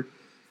rusher,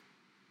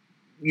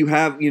 you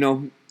have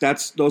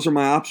those are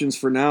my options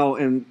for now,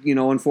 and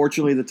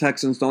unfortunately the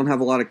Texans don't have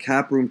a lot of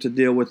cap room to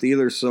deal with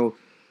either. So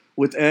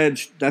with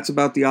edge, that's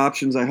about the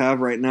options I have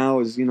right now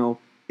is,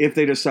 if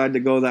they decide to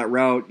go that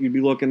route, you'd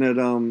be looking at,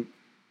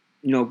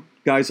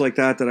 guys like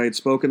that I had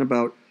spoken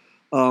about.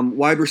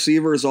 Wide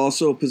receiver is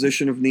also a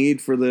position of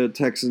need for the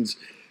Texans.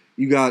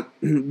 You got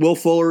Will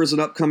Fuller is an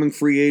upcoming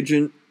free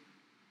agent.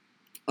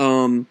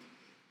 Randall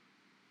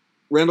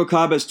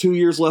Cobb has 2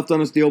 years left on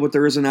his deal, but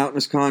there is an out in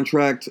his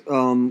contract,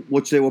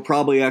 which they will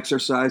probably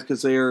exercise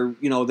because they are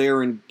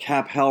in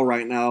cap hell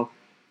right now.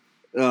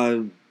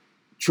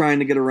 Trying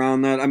to get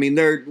around that. I mean,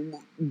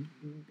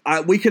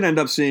 we could end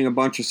up seeing a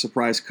bunch of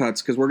surprise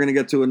cuts because we're going to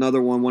get to another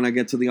one when I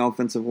get to the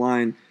offensive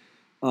line.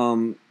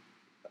 Brandon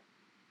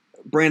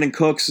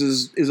Cooks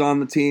is on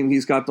the team.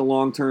 He's got the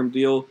long-term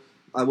deal.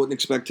 I wouldn't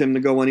expect him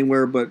to go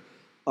anywhere, but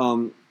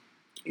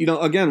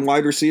again,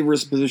 wide receiver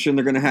is a position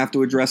they're going to have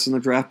to address in the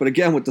draft. But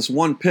again, with this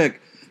one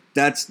pick,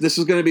 this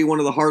is going to be one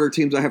of the harder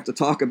teams I have to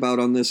talk about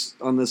on this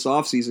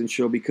offseason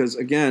show because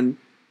again,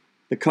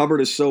 the cupboard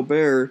is so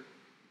bare.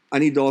 I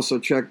need to also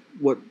check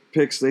what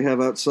picks they have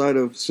outside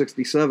of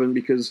 67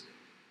 because,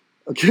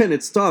 again,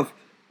 it's tough.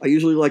 I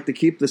usually like to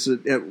keep this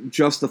at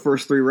just the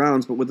first 3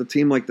 rounds, but with a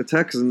team like the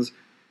Texans,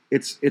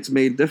 it's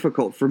made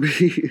difficult for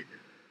me.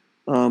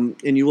 And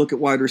you look at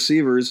wide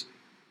receivers,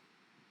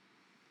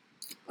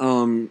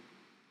 who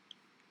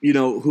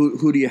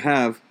do you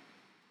have?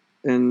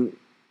 And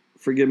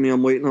forgive me,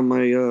 I'm waiting on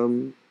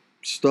my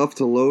stuff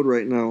to load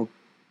right now,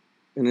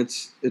 and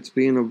it's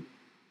being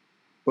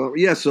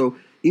so.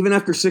 Even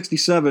after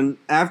 67,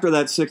 after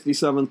that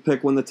 67th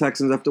pick when the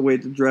Texans have to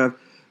wait to draft,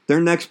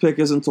 their next pick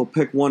is until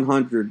pick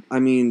 100. I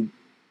mean,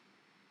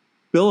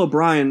 Bill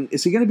O'Brien,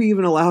 is he going to be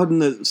even allowed in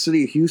the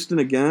city of Houston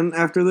again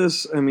after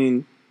this? I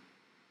mean,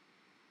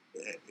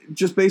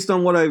 just based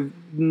on what I've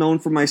known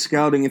from my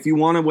scouting, if you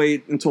want to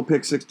wait until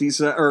pick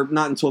 67, or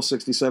not until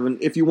 67,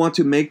 if you want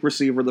to make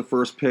receiver the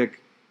first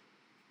pick,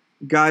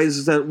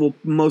 guys that will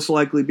most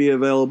likely be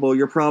available,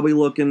 you're probably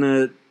looking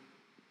at,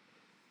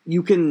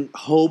 you can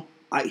hope,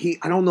 I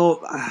don't know.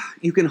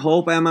 You can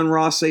hope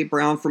Amon-Ra St.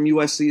 Brown from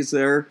USC is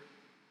there.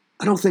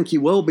 I don't think he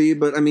will be,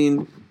 but I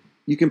mean,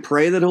 you can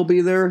pray that he'll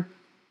be there.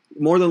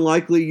 More than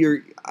likely,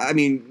 you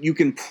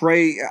can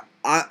pray.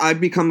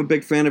 I've become a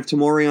big fan of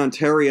Tamorrion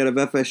Terry out of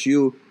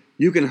FSU.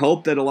 You can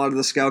hope that a lot of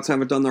the scouts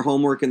haven't done their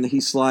homework and that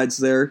he slides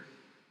there,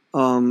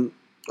 or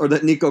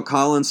that Nico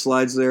Collins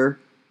slides there.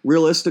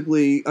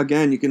 Realistically,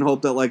 again, you can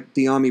hope that like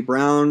De'Ami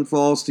Brown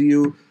falls to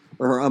you.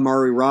 Or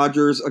Amari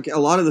Rogers. A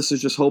lot of this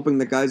is just hoping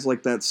that guys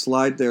like that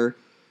slide there.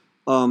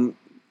 Dwayne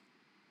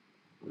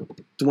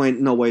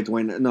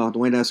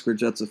Eskridge,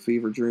 that's a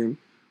fever dream.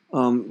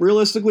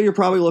 Realistically, you're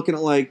probably looking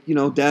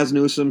at Daz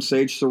Newsome,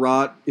 Sage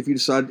Surratt. If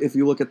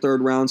you look at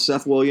third round,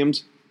 Seth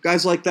Williams,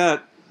 guys like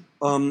that.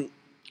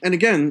 And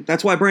again,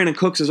 that's why Brandon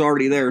Cooks is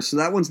already there. So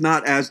that one's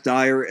not as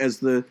dire as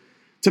to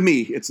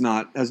me, it's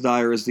not as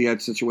dire as the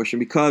edge situation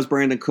because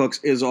Brandon Cooks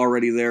is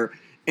already there.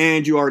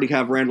 And you already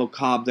have Randall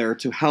Cobb there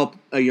to help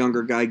a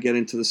younger guy get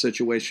into the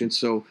situation.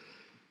 So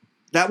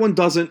that one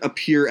doesn't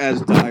appear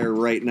as dire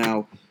right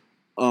now.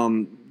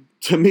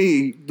 To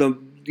me, the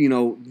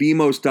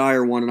most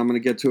dire one, and I'm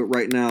going to get to it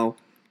right now.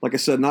 Like I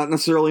said, not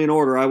necessarily in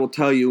order. I will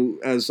tell you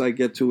as I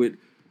get to it.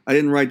 I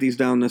didn't write these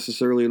down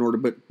necessarily in order,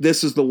 but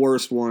this is the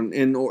worst one,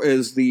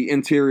 is the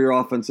interior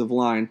offensive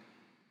line.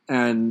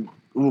 And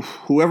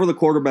whoever the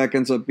quarterback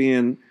ends up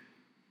being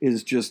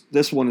is just,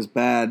 this one is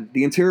bad.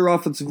 The interior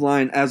offensive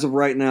line, as of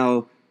right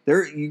now,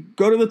 you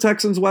go to the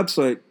Texans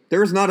website,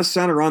 there's not a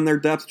center on their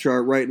depth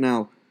chart right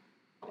now.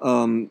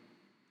 I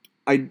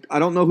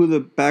don't know who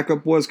the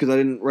backup was because I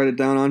didn't write it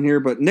down on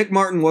here, but Nick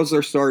Martin was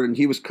their starter and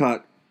he was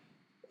cut.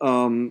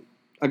 Again,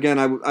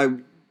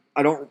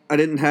 I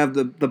didn't have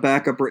the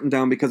backup written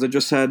down because I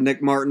just had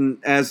Nick Martin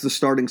as the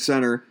starting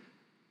center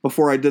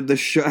before I did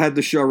had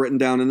the show written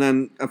down, and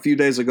then a few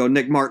days ago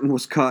Nick Martin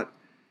was cut.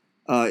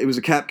 It was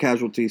a cap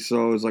casualty,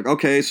 so it was like,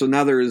 okay, so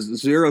now there is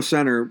zero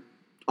center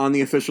on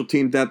the official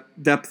team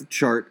depth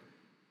chart.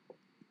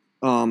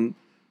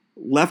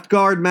 Left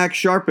guard Max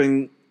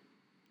Sharping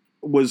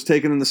was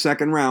taken in the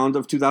second round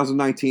of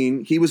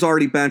 2019. He was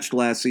already benched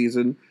last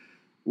season.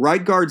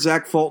 Right guard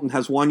Zach Fulton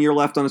has 1 year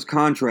left on his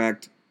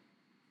contract.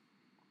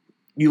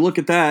 You look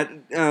at that.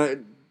 I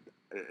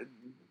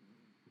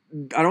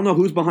don't know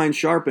who's behind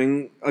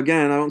Sharping.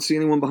 Again, I don't see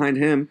anyone behind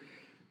him.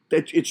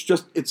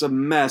 It's a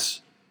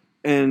mess.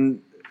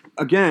 And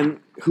again,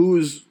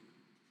 was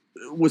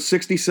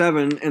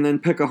 67 and then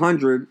pick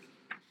 100.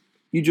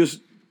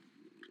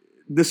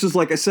 This is,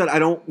 like I said, I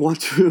don't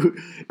want to.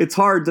 It's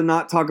hard to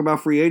not talk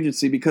about free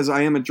agency because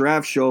I am a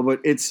draft show,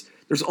 but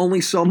there's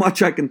only so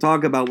much I can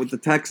talk about with the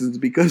Texans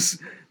because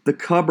the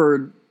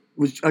cupboard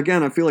was,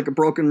 again, I feel like a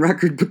broken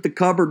record, but the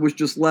cupboard was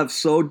just left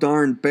so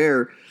darn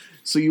bare.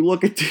 So you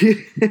look at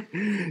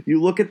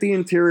the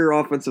interior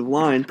offensive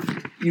line,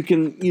 you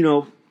can,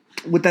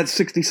 with that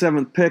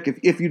 67th pick,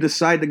 if you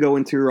decide to go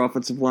interior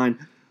offensive line,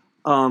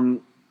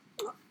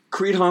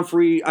 Creed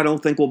Humphrey, I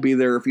don't think will be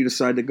there if you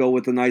decide to go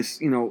with a nice,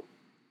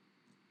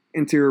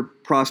 interior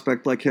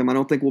prospect like him. I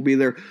don't think we'll be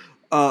there.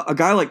 A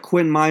guy like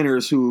Quinn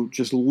Miners, who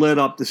just lit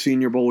up the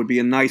Senior Bowl, would be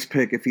a nice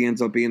pick if he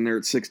ends up being there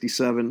at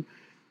 67.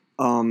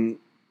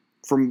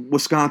 From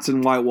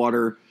Wisconsin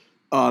Whitewater,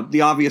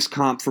 the obvious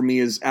comp for me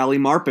is Ali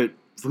Marpet,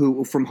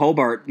 who from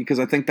Hobart, because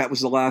I think that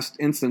was the last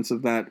instance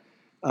of that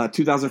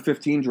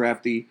 2015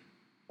 draftee.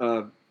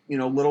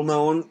 Little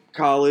known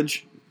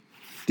college,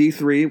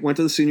 D3, went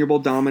to the Senior Bowl,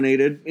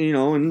 dominated,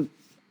 and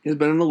has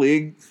been in the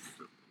league.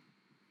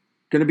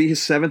 Going to be his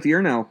 7th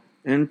year now,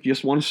 and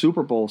just won a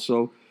Super Bowl.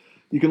 So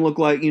you can look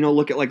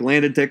at like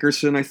Landon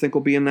Dickerson, I think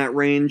will be in that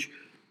range.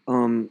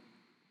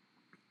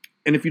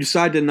 And if you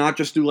decide to not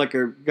just do like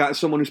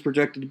someone who's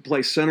projected to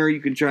play center,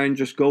 you can try and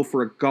just go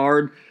for a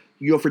guard.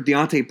 You go for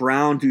Deontay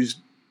Brown, who's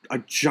a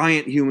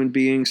giant human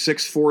being,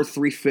 6'4",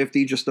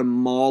 350, just a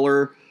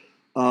mauler.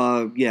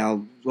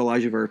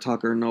 Elijah Vera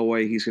Tucker, no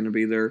way he's going to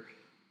be there.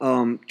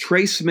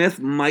 Trey Smith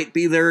might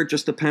be there. It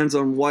just depends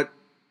on what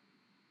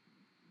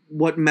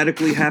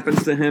medically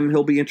happens to him.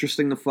 He'll be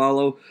interesting to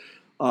follow.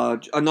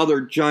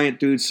 Another giant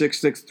dude, 6'6",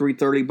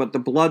 330, but the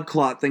blood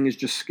clot thing is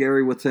just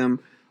scary with him.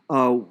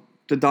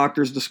 The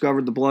doctors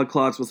discovered the blood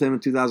clots with him in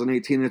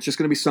 2018. It's just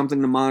going to be something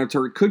to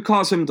monitor. It could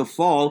cause him to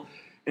fall,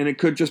 and it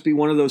could just be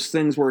one of those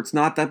things where it's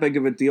not that big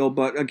of a deal.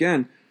 But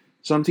again,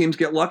 some teams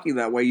get lucky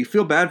that way. You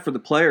feel bad for the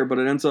player, but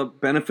it ends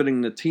up benefiting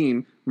the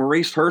team.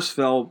 Maurice Hurst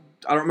fell.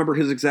 I don't remember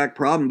his exact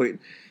problem, but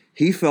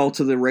he fell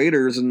to the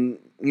Raiders and,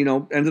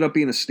 ended up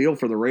being a steal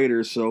for the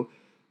Raiders. So,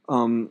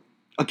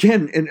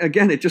 again,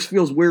 it just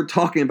feels weird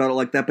talking about it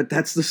like that, but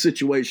that's the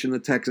situation the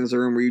Texans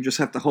are in, where you just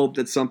have to hope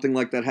that something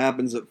like that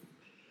happens that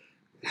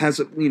has,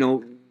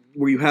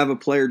 where you have a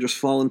player just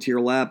fall into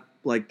your lap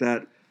like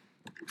that.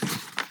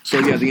 So,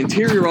 yeah, the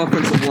interior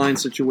offensive line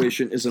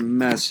situation is a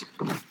mess.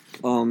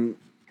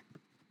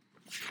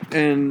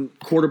 And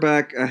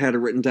quarterback, I had it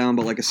written down,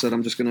 but like I said,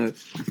 I'm just going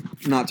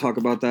to not talk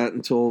about that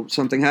until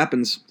something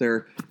happens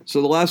there.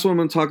 So the last one I'm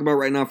going to talk about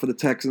right now for the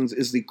Texans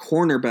is the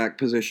cornerback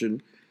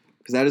position,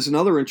 because that is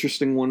another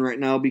interesting one right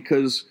now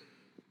because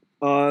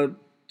 2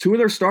 of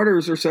their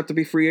starters are set to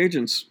be free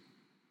agents,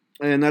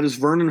 and that is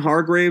Vernon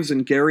Hargraves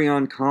and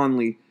Garyon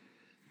Conley.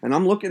 And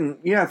I'm looking,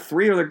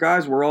 3 other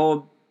guys were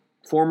all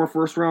former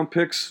first-round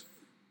picks.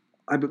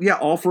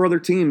 All for other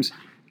teams.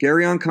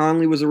 Garyon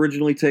Conley was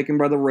originally taken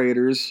by the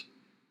Raiders,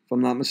 if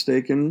I'm not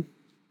mistaken.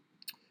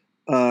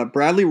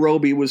 Bradley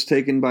Roby was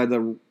taken by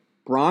the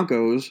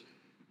Broncos,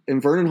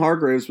 and Vernon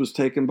Hargraves was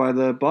taken by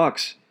the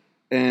Bucks.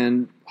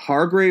 And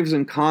Hargraves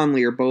and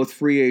Conley are both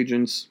free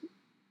agents,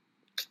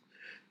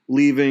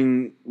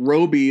 leaving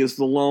Roby as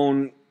the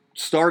lone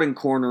starting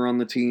corner on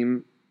the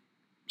team.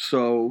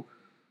 So,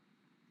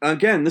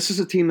 again, this is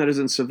a team that is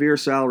in severe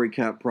salary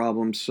cap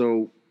problems.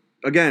 So,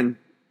 again,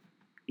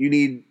 you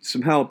need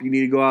some help. You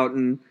need to go out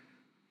and,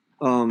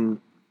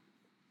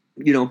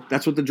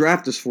 that's what the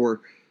draft is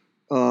for.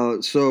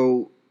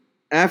 So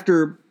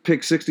after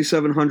pick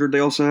 6,700, they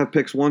also have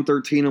picks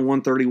 113 and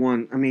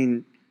 131. I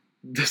mean,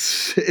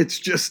 it's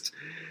just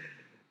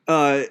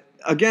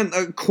again,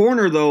 a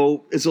corner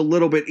though is a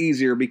little bit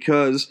easier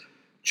because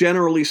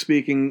generally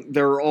speaking,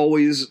 there are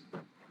always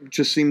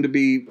just seem to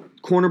be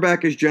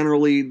cornerback is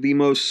generally the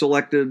most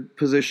selected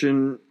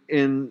position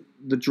in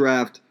the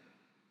draft.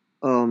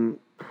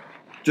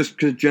 Just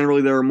because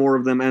generally there are more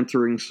of them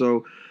entering.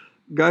 So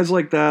guys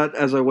like that,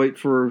 as I wait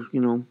for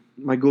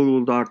my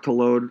Google Doc to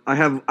load, I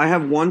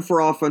have one for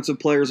offensive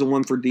players and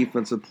one for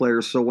defensive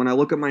players. So when I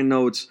look at my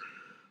notes,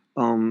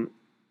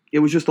 it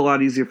was just a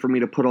lot easier for me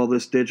to put all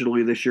this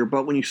digitally this year.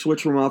 But when you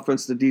switch from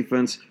offense to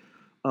defense,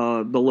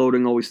 the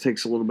loading always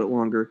takes a little bit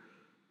longer.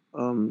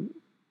 I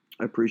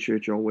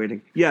appreciate y'all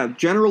waiting. Yeah,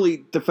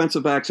 generally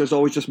defensive backs, there's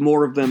always just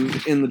more of them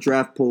in the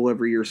draft pool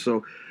every year.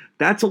 So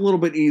that's a little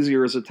bit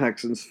easier as a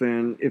Texans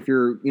fan if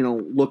you're,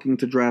 looking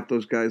to draft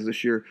those guys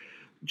this year.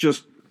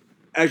 Just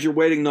as you're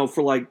waiting, though,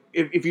 for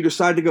if you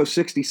decide to go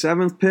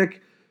 67th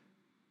pick,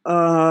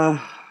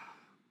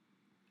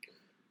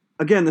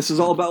 again, this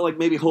is all about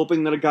maybe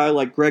hoping that a guy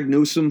like Greg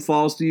Newsome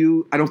falls to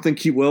you. I don't think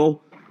he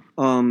will.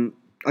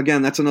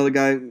 Again, that's another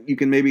guy you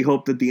can maybe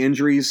hope that the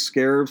injuries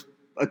scare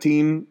a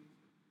team.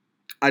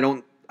 I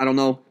don't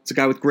know. It's a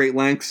guy with great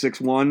length,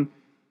 6'1".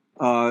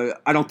 I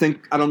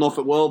don't know if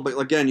it will, but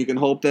again, you can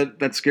hope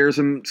that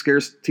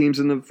scares teams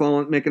in the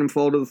fall, making them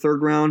fall to the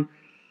third round.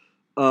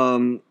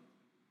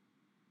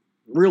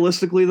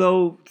 Realistically,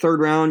 though, third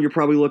round, you're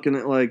probably looking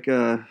at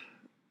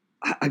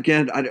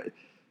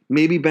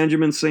maybe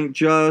Benjamin St.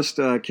 Just,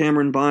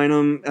 Cameron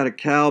Bynum out of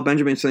Cal.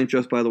 Benjamin St.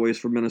 Just, by the way, is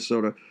from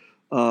Minnesota.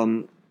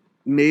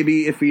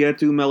 Maybe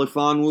Ifeatu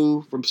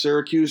Melifonwu from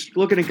Syracuse.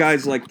 Looking at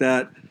guys like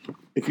that,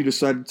 if you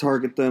decide to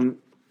target them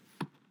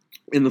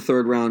in the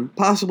third round.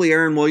 Possibly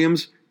Aaron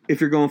Williams,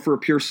 if you're going for a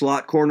pure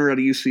slot corner at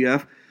a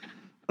UCF.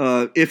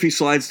 If he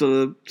slides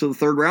to the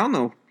third round,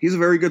 though. He's a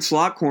very good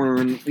slot corner,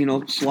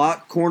 and,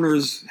 slot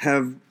corners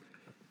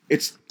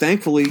it's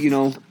thankfully,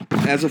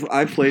 as if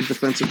I played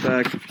defensive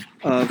back,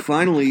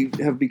 finally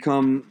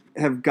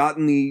have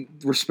gotten the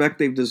respect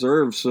they've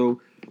deserved,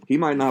 so he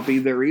might not be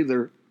there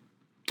either.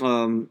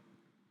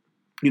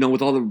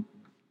 With all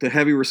the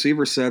heavy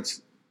receiver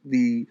sets,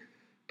 the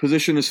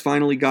position has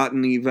finally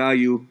gotten the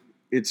value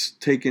it's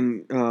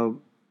taken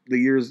the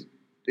years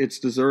it's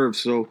deserved.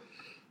 So,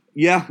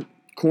 yeah,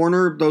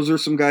 corner, those are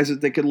some guys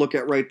that they could look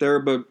at right there.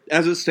 But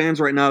as it stands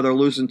right now, they're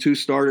losing two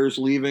starters,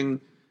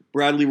 leaving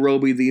Bradley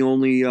Roby the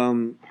only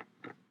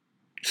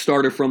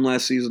starter from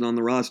last season on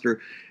the roster.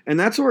 And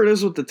that's where it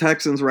is with the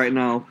Texans right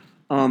now.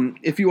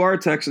 If you are a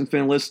Texans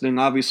fan listening,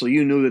 obviously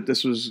you knew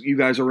that you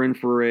guys are in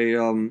for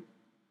a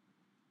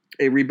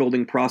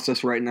rebuilding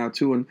process right now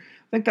too. And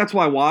I think that's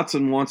why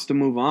Watson wants to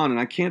move on. And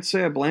I can't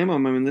say I blame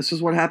him. I mean, this is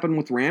what happened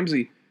with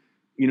Ramsey.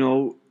 We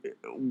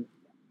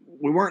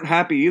weren't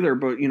happy either,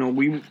 but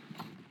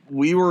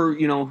we were,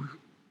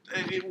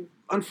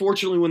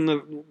 unfortunately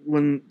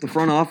when the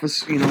front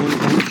office, when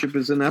ownership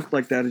is inept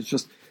like that,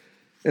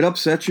 it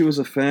upsets you as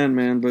a fan,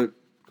 man. But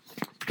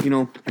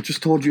I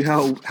just told you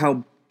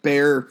how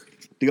bare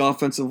the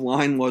offensive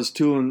line was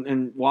too,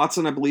 and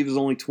Watson, I believe, is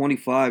only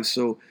 25,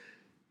 so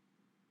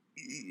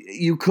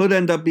you could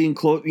end up being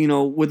close.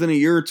 Within a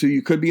year or two,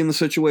 you could be in the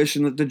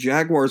situation that the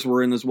Jaguars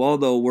were in as well,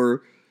 though,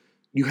 where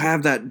you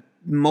have that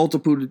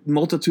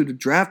multitude of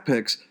draft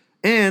picks.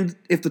 And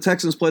if the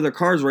Texans play their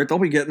cards right, they'll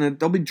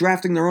be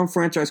drafting their own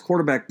franchise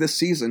quarterback this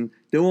season.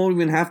 They won't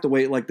even have to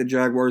wait like the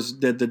Jaguars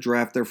did to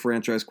draft their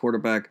franchise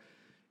quarterback.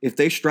 If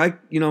they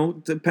strike,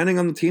 depending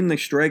on the team they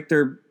strike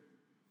their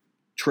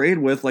trade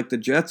with, like the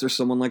Jets or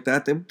someone like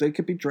that, they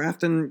could be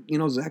drafting,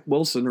 Zach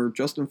Wilson or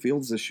Justin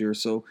Fields this year.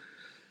 So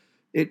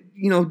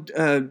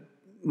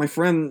my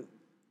friend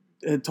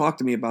had talked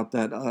to me about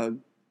that.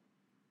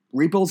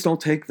 Rebuilds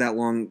don't take that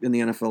long in the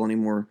NFL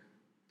anymore.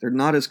 They're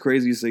not as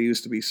crazy as they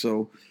used to be.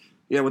 So,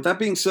 yeah, with that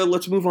being said,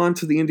 let's move on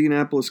to the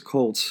Indianapolis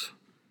Colts.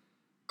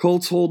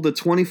 Colts hold the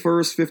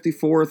 21st,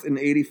 54th, and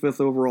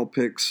 85th overall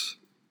picks.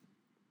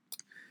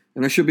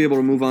 And I should be able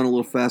to move on a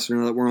little faster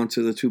now that we're on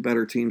to the two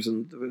better teams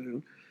in the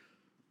division.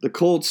 The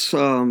Colts,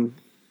 let's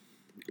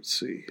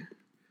see.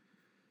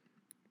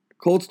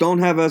 Colts don't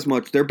have as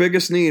much. Their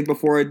biggest need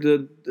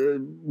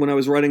when I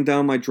was writing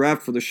down my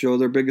draft for the show,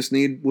 their biggest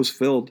need was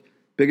filled.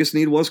 Biggest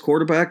need was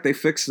quarterback. They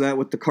fixed that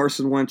with the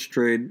Carson Wentz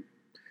trade.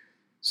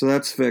 So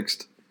that's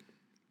fixed.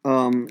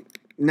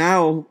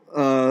 Now,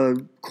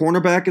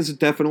 cornerback is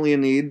definitely a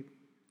need.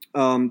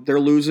 They're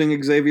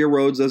losing Xavier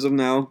Rhodes as of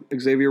now.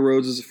 Xavier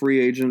Rhodes is a free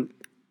agent.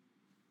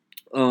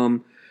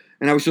 And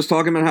I was just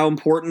talking about how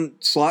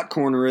important slot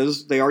corner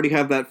is. They already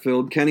have that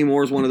filled. Kenny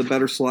Moore is one of the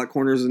better slot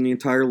corners in the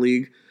entire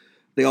league.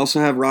 They also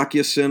have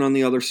Rocky Sin on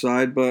the other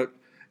side.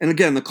 And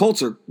again, the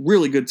Colts are a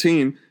really good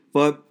team,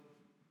 but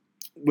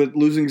with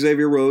losing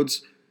Xavier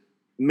Rhodes,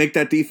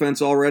 that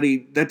defense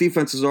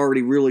is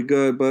already really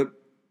good, but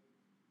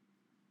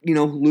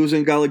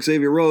losing a guy like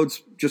Xavier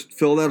Rhodes, just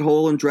fill that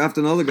hole and draft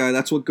another guy.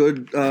 That's what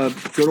good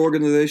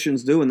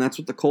organizations do, and that's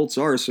what the Colts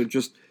are. So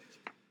just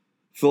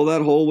fill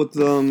that hole with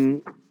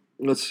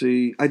let's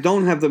see. I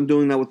don't have them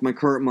doing that with my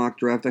current mock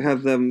draft. I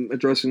have them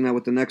addressing that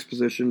with the next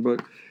position.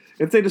 But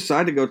if they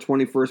decide to go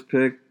 21st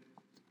pick,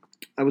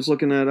 I was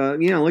looking at,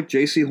 like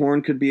J.C.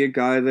 Horn could be a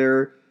guy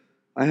there.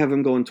 I have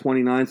him going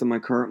 29th in my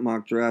current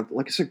mock draft.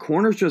 Like I said,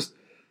 corner's just,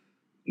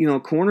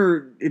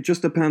 it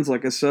just depends,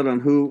 like I said, on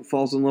who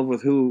falls in love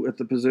with who at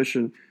the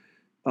position.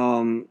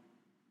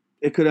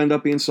 It could end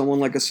up being someone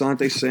like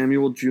Asante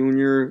Samuel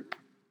Jr.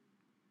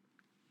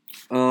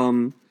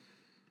 Let's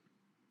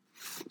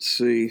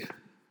see.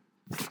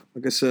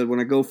 Like I said, when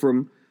I go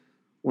from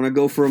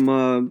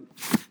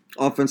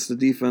offense to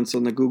defense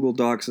on the Google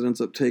Docs, it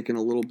ends up taking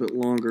a little bit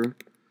longer.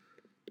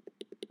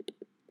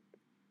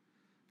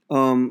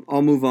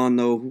 I'll move on,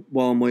 though,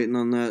 while I'm waiting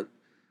on that.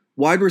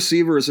 Wide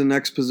receiver is the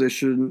next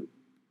position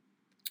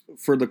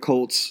for the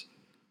Colts.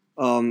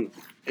 And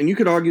you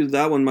could argue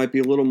that one might be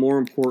a little more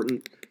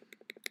important.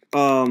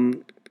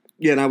 And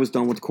I was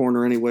done with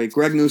corner anyway.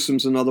 Greg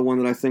Newsome's another one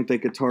that I think they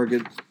could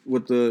target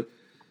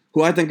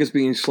who I think is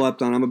being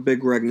slept on. I'm a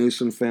big Greg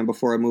Newsome fan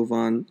before I move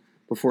on,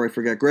 before I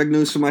forget. Greg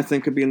Newsome, I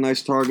think, could be a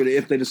nice target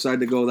if they decide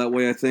to go that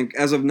way. I think,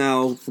 as of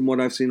now, from what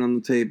I've seen on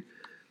the tape,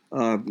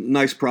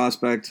 nice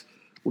prospect.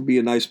 Would be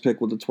a nice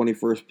pick with the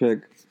 21st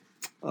pick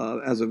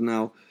as of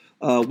now.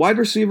 Wide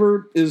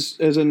receiver is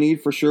a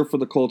need for sure for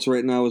the Colts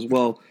right now as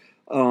well.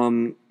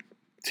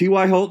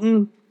 T.Y.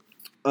 Hilton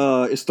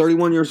is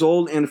 31 years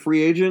old and a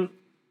free agent.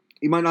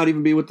 He might not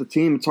even be with the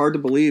team. It's hard to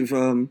believe.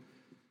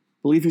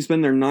 Believe he's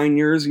been there 9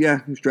 years.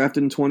 Yeah, he was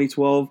drafted in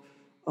 2012.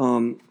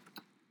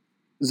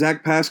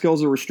 Zach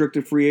Pascal's a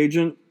restricted free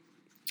agent.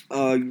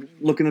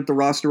 Looking at the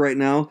roster right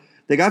now,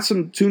 they got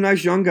two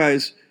nice young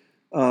guys.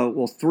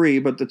 Three,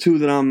 but the two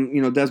that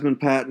I'm, Desmond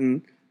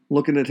Patton,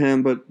 looking at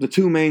him, but the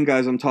two main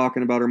guys I'm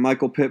talking about are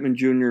Michael Pittman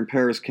Jr. and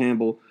Paris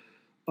Campbell.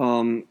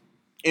 And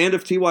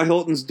if T.Y.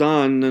 Hilton's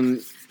done,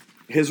 then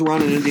his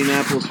run in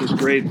Indianapolis was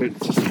great, but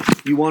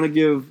you want to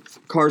give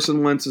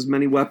Carson Wentz as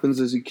many weapons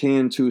as you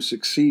can to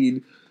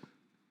succeed.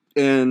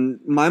 And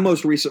my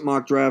most recent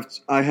mock draft,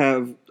 I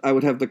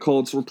would have the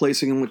Colts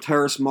replacing him with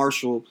Terrace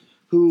Marshall,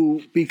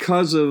 who,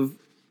 because of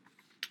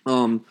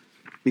the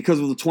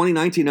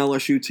 2019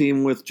 LSU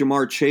team with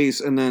Jamar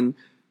Chase and then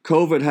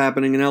COVID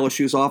happening and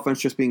LSU's offense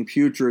just being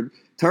putrid,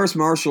 Terrace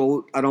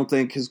Marshall, I don't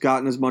think, has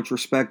gotten as much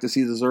respect as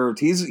he deserved.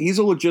 He's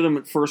a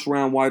legitimate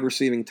first-round wide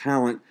receiving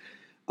talent,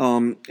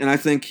 and I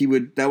think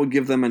that would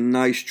give them a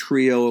nice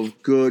trio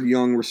of good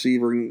young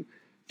receiving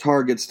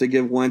targets to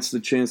give Wentz the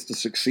chance to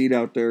succeed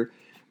out there.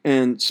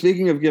 And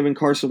speaking of giving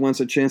Carson Wentz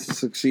a chance to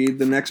succeed,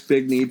 the next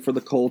big need for the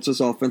Colts is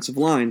offensive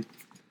line.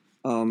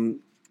 A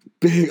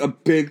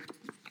big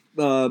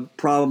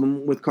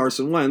problem with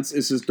Carson Wentz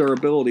is his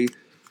durability,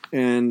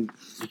 and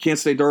he can't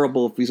stay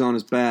durable if he's on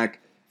his back.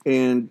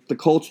 And the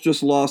Colts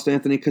just lost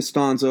Anthony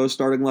Costanzo,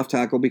 starting left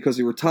tackle, because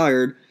he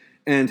retired,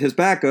 and his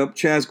backup,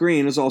 Chaz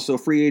Green, is also a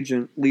free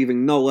agent,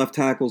 leaving no left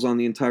tackles on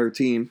the entire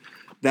team.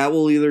 That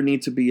will either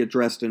need to be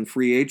addressed in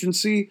free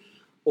agency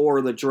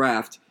or the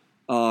draft.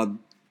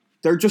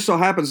 There just so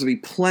happens to be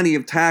plenty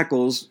of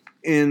tackles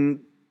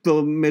in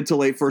the mid to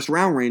late first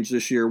round range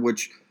this year,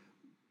 which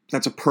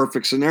that's a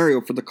perfect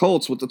scenario for the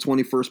Colts with the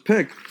 21st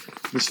pick.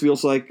 This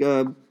feels like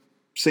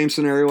same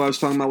scenario I was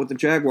talking about with the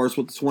Jaguars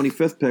with the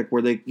 25th pick,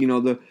 where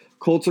the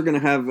Colts are going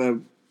to have a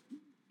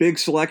big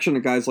selection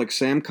of guys like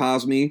Sam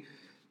Cosmi,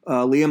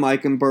 Liam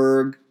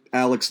Eichenberg,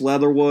 Alex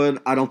Leatherwood.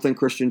 I don't think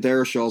Christian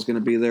Darrisaw is going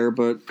to be there,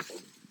 but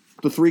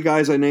the three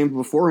guys I named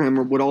before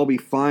him would all be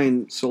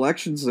fine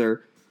selections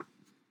there,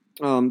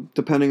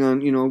 depending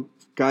on,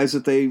 guys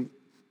that they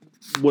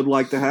would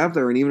like to have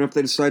there. And even if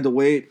they decide to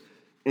wait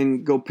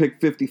and go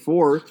pick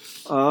 54,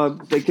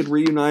 they could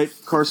reunite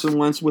Carson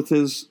Wentz with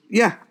his...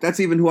 Yeah, that's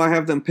even who I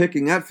have them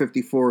picking at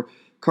 54.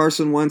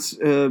 Carson Wentz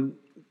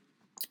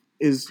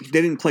they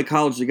didn't play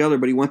college together,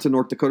 but he went to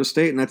North Dakota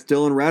State, and that's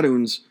Dylan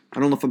Raduns. I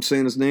don't know if I'm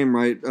saying his name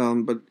right,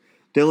 but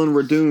Dylan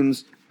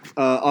Raduns,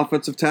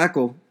 offensive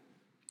tackle.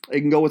 You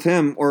can go with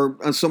him or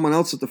someone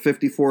else at the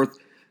 54th.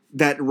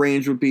 That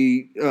range would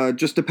be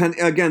just depend.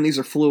 Again, these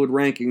are fluid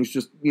rankings.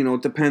 Just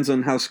it depends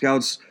on how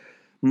scouts'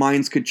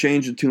 minds could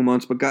change in 2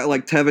 months. But guy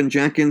like Tevin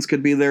Jenkins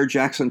could be there.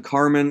 Jackson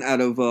Carman out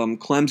of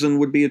Clemson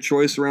would be a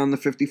choice around the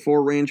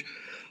 54 range.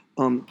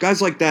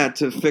 Guys like that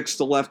to fix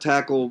the left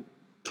tackle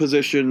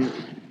position.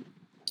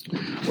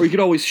 Or you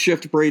could always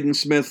shift Braden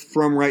Smith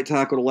from right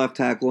tackle to left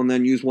tackle and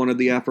then use one of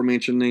the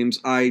aforementioned names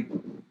I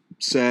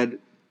said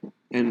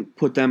and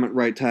put them at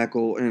right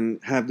tackle and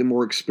have the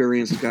more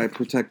experienced guy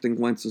protecting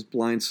Wentz's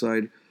blind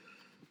side.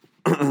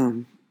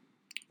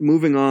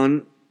 Moving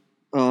on,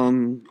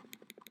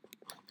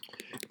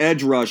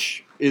 edge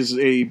rush is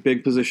a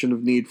big position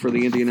of need for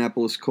the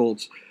Indianapolis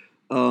Colts.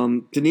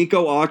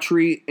 Danico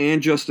Autry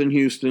and Justin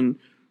Houston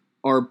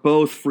are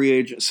both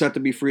set to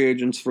be free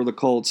agents for the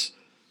Colts,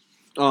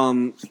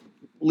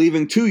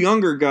 leaving two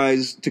younger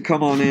guys to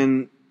come on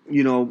in,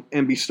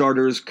 and be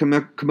starters,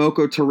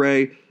 Kamoko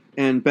Toure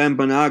and Ben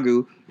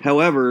Banagu.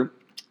 However,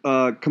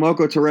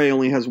 Kamoko Toure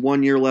only has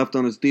 1 year left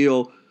on his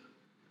deal,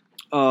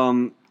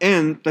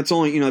 and that's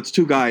only, it's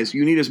two guys.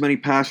 You need as many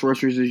pass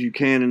rushers as you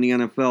can in the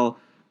NFL.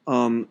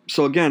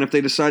 So again, if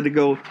they decide to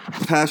go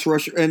pass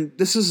rusher, and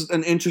this is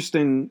an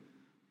interesting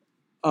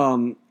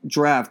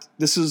draft.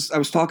 I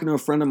was talking to a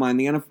friend of mine.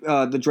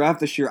 The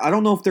draft this year, I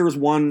don't know if there was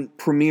one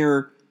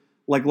premier,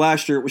 like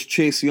last year it was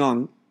Chase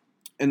Young,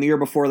 and the year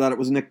before that it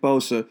was Nick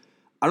Bosa.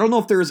 I don't know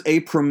if there's a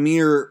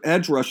premier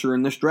edge rusher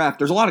in this draft.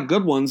 There's a lot of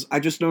good ones. I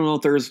just don't know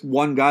if there's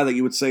one guy that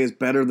you would say is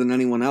better than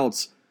anyone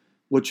else,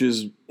 which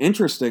is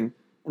interesting.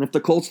 And if the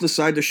Colts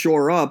decide to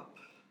shore up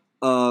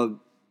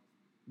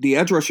the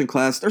edge rushing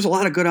class, there's a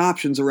lot of good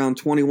options around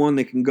 21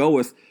 they can go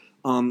with.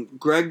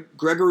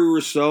 Gregory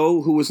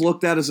Rousseau, who was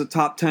looked at as a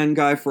top 10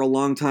 guy for a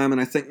long time,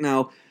 and I think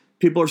now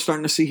people are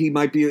starting to see he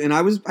might be. And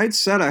I'd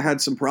said I had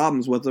some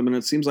problems with him, and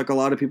it seems like a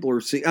lot of people are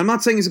seeing. I'm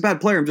not saying he's a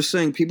bad player. I'm just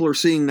saying people are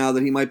seeing now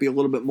that he might be a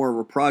little bit more of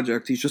a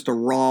project. He's just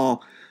a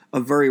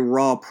very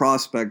raw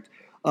prospect.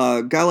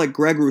 A guy like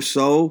Greg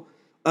Rousseau,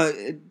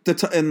 and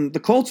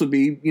the Colts would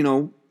be,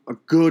 a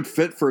good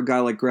fit for a guy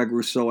like Greg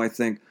Rousseau. I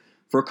think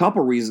for a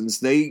couple reasons.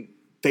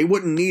 They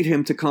wouldn't need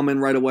him to come in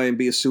right away and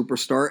be a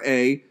superstar.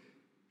 A,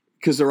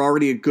 because they're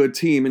already a good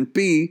team, and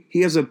B,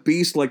 he has a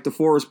beast like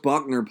DeForest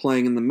Buckner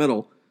playing in the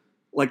middle.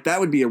 Like, that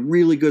would be a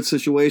really good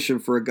situation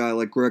for a guy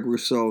like Greg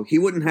Rousseau. He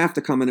wouldn't have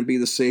to come in and be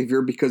the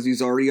savior because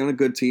he's already on a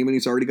good team and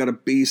he's already got a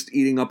beast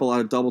eating up a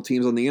lot of double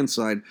teams on the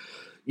inside.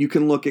 You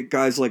can look at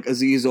guys like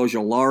Azeez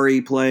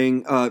Ojulari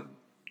playing,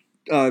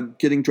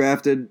 getting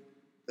drafted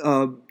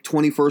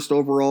 21st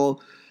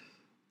overall.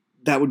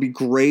 That would be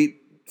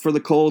great for the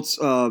Colts.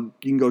 You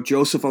can go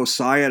Joseph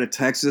Osai out of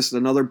Texas,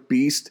 another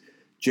beast.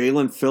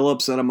 Jalen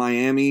Phillips out of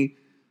Miami.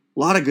 A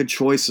lot of good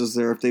choices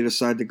there if they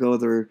decide to go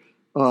there.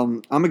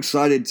 I'm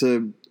excited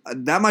to –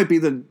 that might be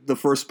the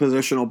first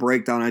positional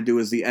breakdown I do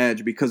is the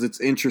edge because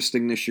it's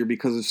interesting this year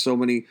because there's so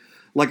many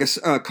 – like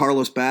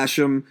Carlos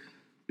Basham,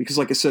 because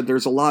like I said,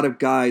 there's a lot of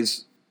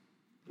guys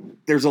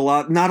 – there's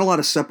not a lot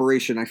of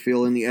separation, I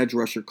feel, in the edge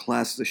rusher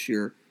class this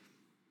year.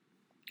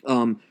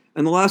 And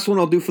the last one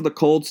I'll do for the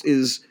Colts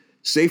is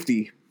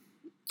safety.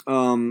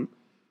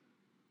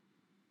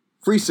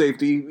 Free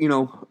safety,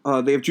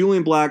 they have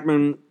Julian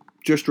Blackmon –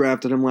 just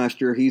drafted him last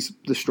year. He's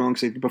the strong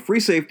safety. But free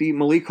safety,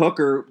 Malik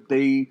Hooker,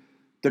 they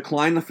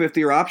declined the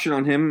fifth-year option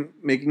on him,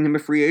 making him a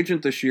free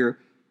agent this year.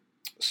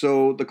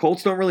 So the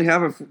Colts don't really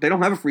have they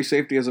don't have a free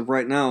safety as of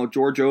right now.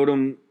 George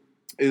Odom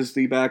is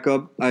the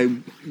backup. I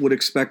would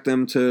expect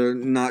them to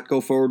not go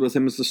forward with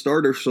him as the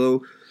starter.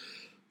 So,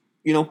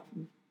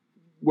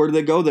 where do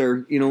they go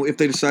there? If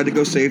they decide to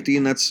go safety,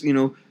 and that's,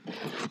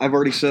 I've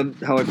already said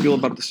how I feel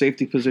about the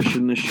safety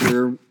position this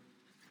year.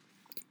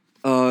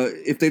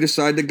 If they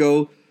decide to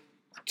go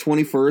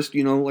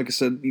 21st, like I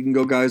said, you can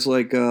go guys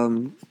like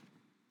Trevon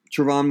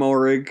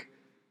Moehrig.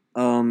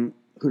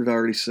 Who did I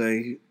already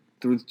say?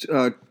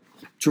 Trevon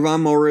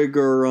Moehrig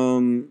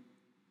or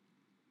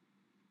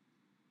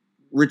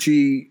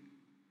Richie.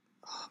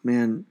 Oh,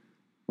 man,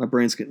 my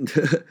brain's getting.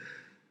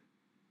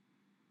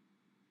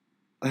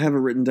 I have it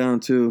written down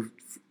too.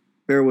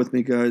 Bear with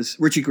me, guys.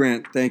 Richie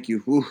Grant, thank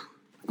you. Ooh,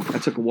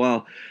 that took a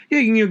while. Yeah,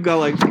 you can go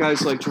like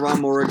guys like Trevon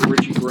Moehrig or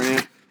Richie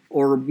Grant,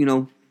 or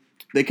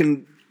they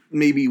can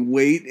maybe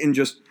wait and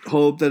just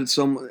hope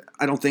that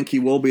I don't think he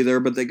will be there,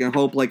 but they can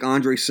hope like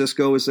Andre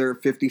Cisco is there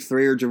at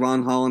 53 or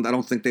Javon Holland. I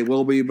don't think they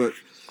will be, but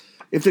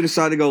if they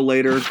decide to go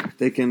later,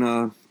 they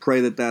can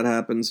pray that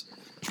happens,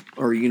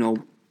 or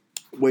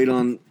wait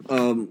on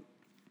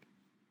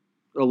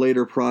a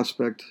later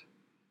prospect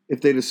if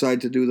they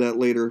decide to do that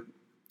later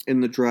in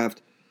the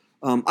draft.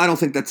 I don't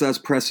think that's as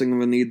pressing of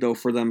a need though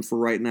for them for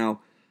right now.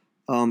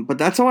 But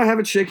that's how I have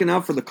it shaken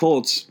out for the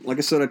Colts. Like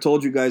I said, I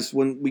told you guys,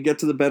 when we get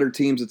to the better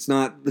teams, it's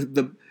not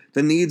the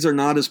needs are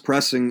not as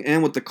pressing.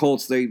 And with the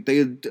Colts, they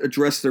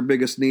addressed their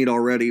biggest need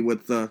already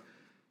with the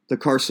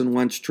Carson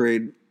Wentz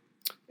trade,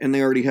 and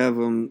they already have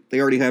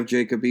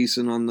Jacob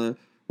Eason on the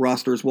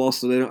roster as well.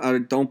 So I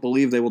don't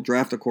believe they will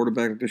draft a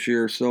quarterback this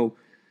year. So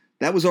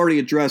that was already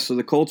addressed. So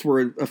the Colts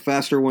were a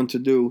faster one to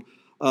do.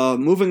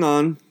 Moving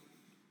on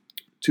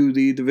to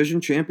the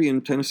division champion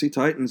Tennessee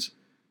Titans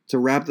to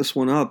wrap this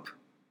one up.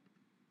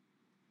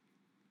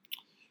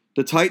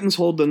 The Titans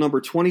hold the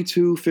number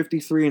 22,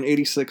 53, and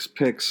 86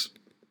 picks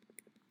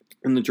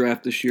in the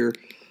draft this year.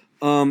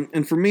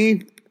 And for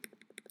me,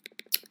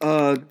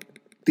 the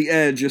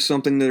edge is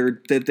something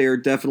that they are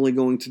definitely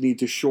going to need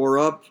to shore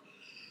up.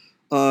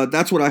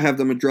 That's what I have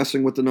them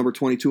addressing with the number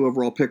 22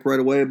 overall pick right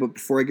away. But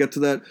before I get to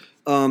that,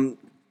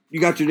 you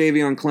got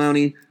Jadeveon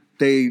Clowney.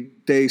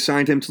 They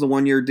signed him to the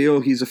one-year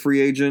deal. He's a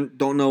free agent.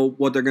 Don't know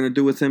what they're going to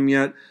do with him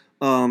yet.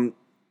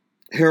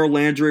 Harold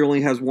Landry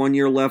only has 1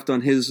 year left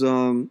on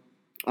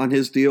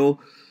his deal.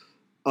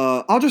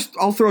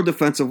 I'll throw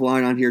defensive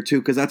line on here too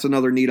because that's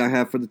another need I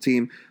have for the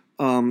team.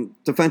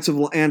 Defensive,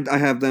 and I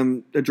have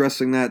them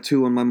addressing that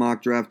too in my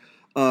mock draft.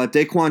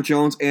 Daquan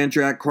Jones and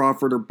Jack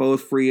Crawford are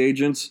both free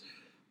agents.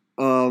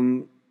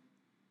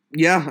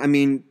 Yeah, I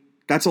mean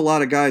that's a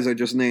lot of guys I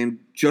just named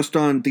just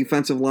on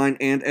defensive line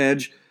and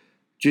edge.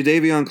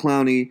 Jadeveon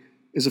Clowney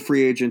is a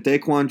free agent.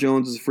 Daquan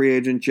Jones is a free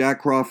agent.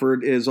 Jack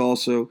Crawford is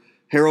also.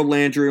 Harold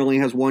Landry only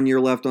has 1 year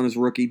left on his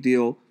rookie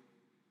deal.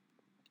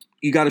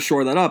 you got to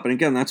shore that up. And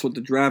again, that's what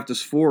the draft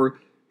is for,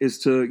 is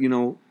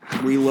to,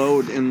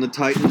 reload. And the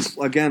Titans,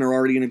 again, are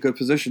already in a good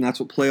position. That's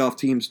what playoff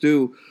teams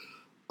do.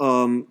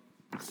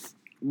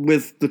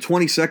 With the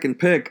 22nd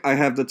pick, I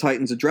have the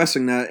Titans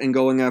addressing that and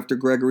going after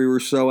Gregory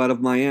Rousseau out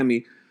of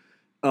Miami.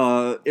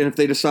 And if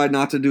they decide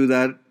not to do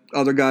that,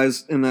 other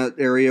guys in that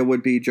area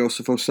would be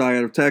Joseph Osai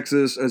out of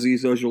Texas,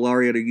 Azeez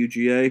Ojulari out of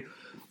UGA.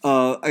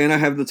 And I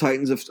have the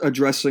Titans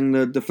addressing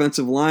the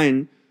defensive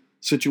line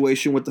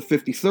situation with the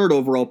 53rd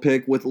overall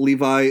pick with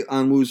Levi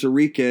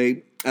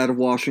Onwuzurike out of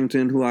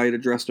Washington, who I had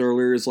addressed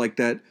earlier, is like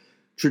that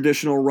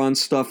traditional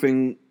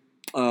run-stuffing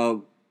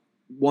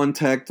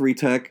 1-tech,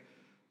 3-tech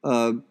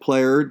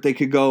player. They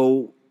could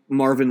go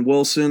Marvin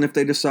Wilson if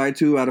they decide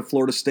to, out of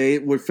Florida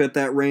State, would fit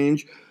that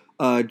range.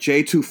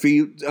 Jay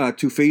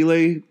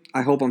Tufele,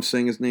 I hope I'm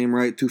saying his name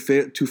right,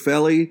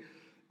 Tufele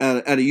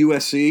at a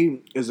USC,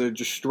 is a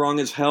just strong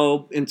as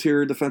hell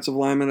interior defensive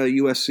lineman at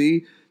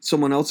USC.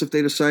 Someone else if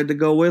they decide to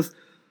go with.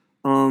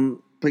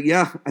 But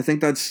yeah, I think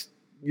that's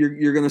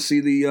you're going to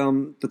see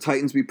the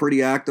Titans be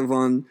pretty active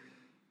on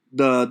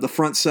the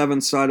front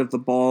seven side of the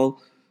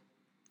ball.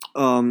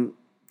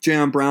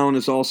 Jayon Brown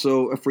is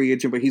also a free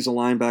agent, but he's a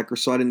linebacker,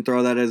 so I didn't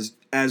throw that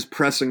as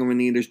pressing of a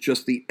need as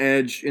just the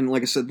edge and,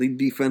 like I said, the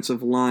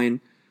defensive line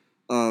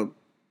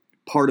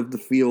part of the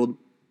field.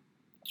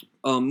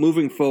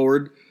 Moving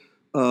forward,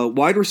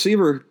 wide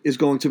receiver is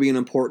going to be an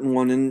important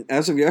one, and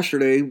as of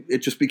yesterday, it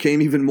just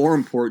became even more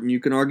important. You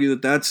can argue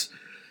that that's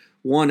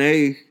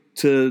 1A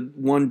to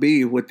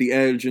 1B with the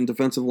edge and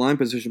defensive line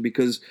position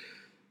because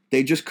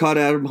they just cut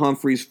Adam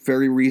Humphries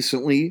very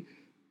recently.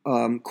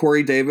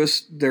 Corey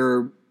Davis,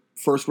 their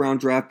first-round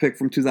draft pick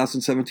from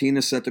 2017,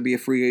 is set to be a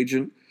free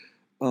agent.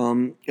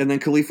 And then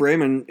Khalif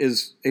Raymond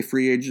is a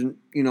free agent.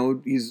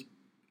 He's,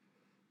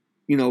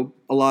 a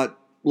lot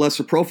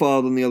lesser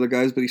profile than the other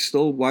guys, but he's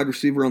still a wide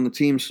receiver on the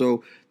team.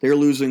 So they're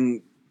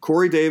losing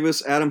Corey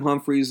Davis, Adam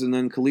Humphries, and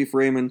then Khalif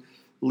Raymond,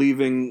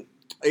 leaving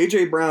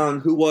A.J. Brown,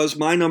 who was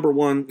my number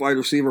one wide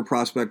receiver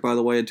prospect, by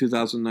the way, in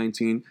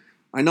 2019.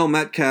 I know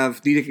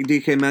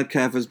DK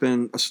Metcalf has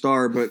been a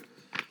star, but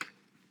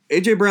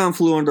A.J. Brown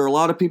flew under a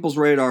lot of people's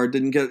radar.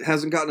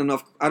 Hasn't gotten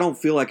enough. I don't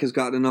feel like has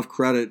gotten enough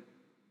credit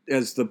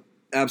as the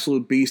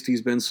absolute beast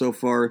he's been so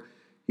far.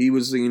 He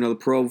was the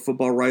Pro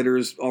Football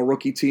Writers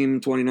All-Rookie Team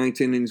in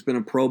 2019, and he's been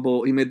a Pro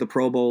Bowl. He made the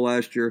Pro Bowl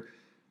last year.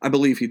 I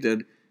believe he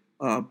did.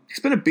 He's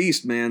been a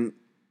beast, man.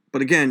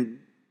 But again,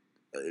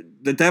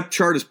 the depth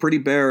chart is pretty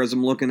bare as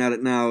I'm looking at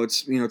it now.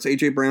 It's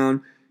A.J.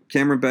 Brown,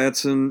 Cameron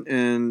Batson,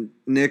 and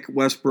Nick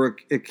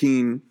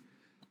Westbrook-Ikhine.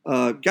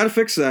 Got to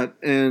fix that.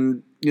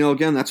 And,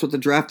 again, that's what the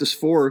draft is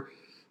for.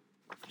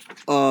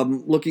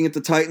 Looking at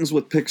the Titans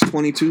with picks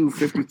 22,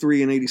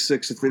 53, and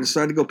 86, if they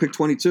decide to go pick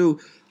 22,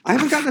 I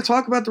haven't gotten to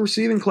talk about the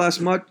receiving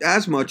class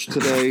as much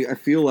today, I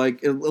feel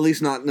like, at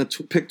least not in the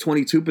pick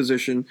 22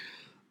 position.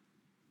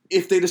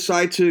 If they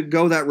decide to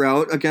go that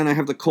route, again, I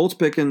have the Colts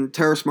picking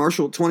Terrace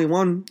Marshall at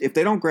 21. If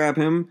they don't grab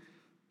him,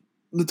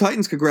 the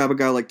Titans could grab a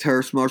guy like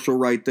Terrace Marshall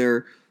right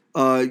there.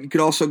 You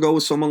could also go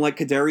with someone like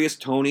Kadarius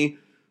Toney,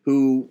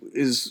 who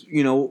is,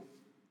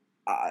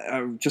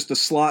 just a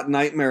slot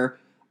nightmare.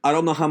 I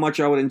don't know how much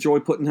I would enjoy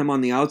putting him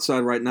on the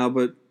outside right now,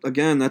 but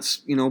again,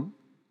 that's,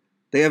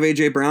 they have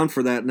A.J. Brown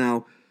for that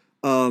now.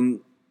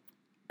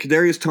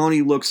 Kadarius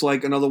Toney looks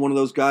like another one of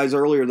those guys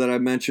earlier that I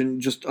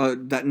mentioned, just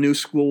that new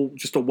school,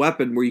 just a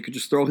weapon where you could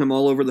just throw him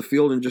all over the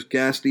field and just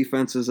gas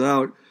defenses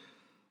out.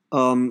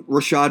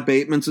 Rashad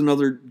Bateman's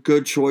another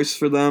good choice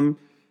for them,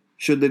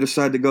 should they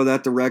decide to go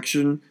that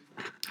direction.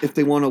 If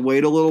they want to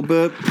wait a little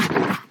bit.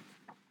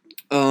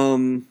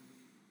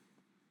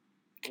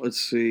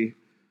 Let's see.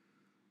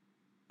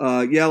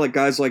 Like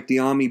guys like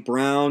De'Ami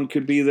Brown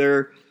could be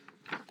there.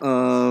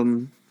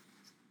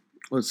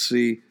 Let's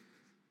see.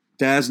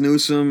 Daz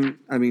Newsome.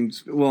 I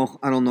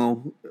don't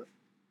know.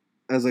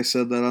 As I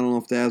said that, I don't know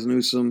if Daz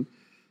Newsome.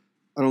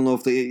 I don't know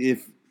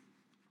if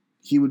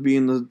he would be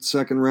in the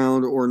second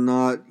round or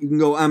not. You can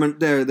go.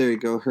 There you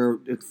go. Here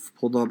it's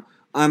pulled up.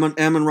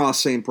 Amon-Ra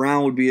St.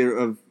 Brown would be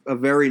a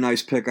very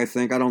nice pick. I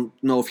think. I don't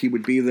know if he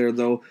would be there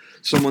though.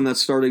 Someone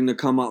that's starting to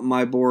come up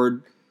my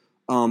board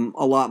a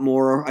lot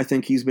more. I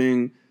think he's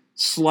being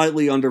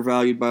slightly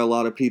undervalued by a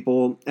lot of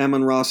people.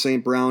 Amon-Ra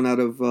St. Brown out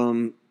of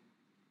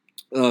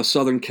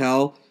Southern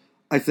Cal,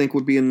 I think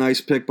would be a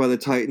nice pick by the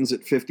Titans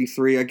at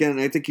 53. Again,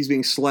 I think he's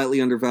being slightly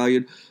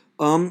undervalued.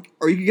 Or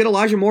you could get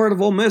Elijah Moore out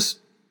of Ole Miss.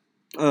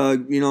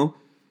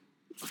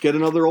 Get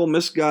another Ole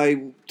Miss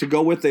guy to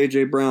go with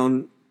A.J.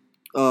 Brown.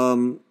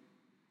 Another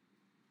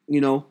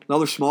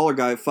smaller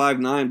guy at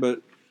 5'9",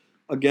 but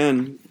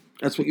again,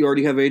 that's what you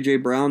already have A.J.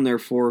 Brown there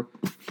for.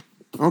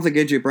 I don't think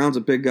A.J. Brown's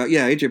a big guy.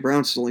 Yeah, A.J.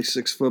 Brown's only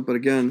 6 foot, but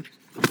again,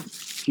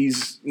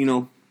 he's,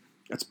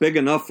 that's big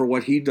enough for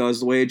what he does,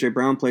 the way A.J.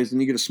 Brown plays.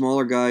 And you get a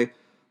smaller guy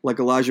like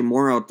Elijah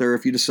Moore out there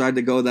if you decide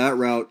to go that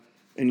route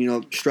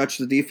and, stretch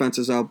the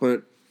defenses out.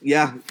 But,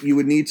 yeah, you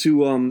would need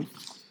to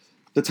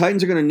the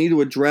Titans are going to need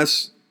to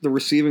address the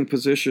receiving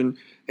position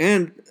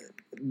and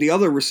the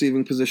other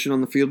receiving position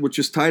on the field, which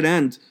is tight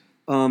end.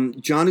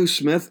 Jonnu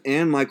Smith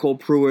and Michael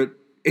Pruitt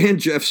and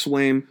Jeff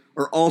Swaim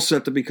are all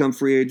set to become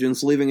free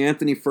agents, leaving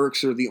Anthony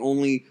Firkser the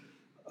only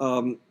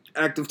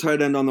active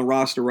tight end on the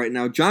roster right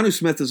now. Jonnu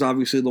Smith is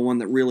obviously the one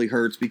that really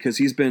hurts because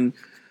he's been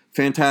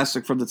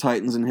fantastic for the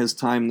Titans in his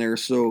time there.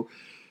 So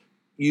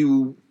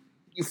you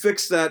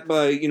fix that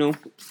by,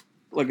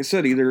 like I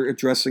said, either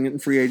addressing it in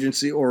free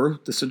agency or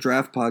this is a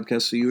draft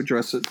podcast, so you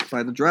address it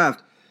by the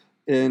draft.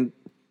 And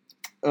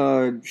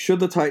should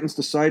the Titans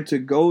decide to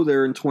go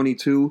there in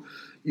 22,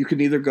 you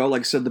can either go,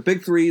 like I said, the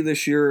big three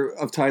this year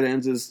of tight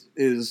ends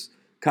is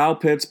Kyle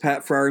Pitts,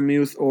 Pat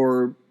Freiermuth,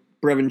 or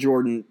Brevin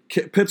Jordan.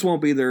 Pitts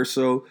won't be there,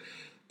 so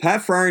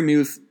Pat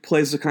Freiermuth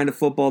plays the kind of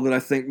football that I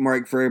think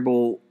Mike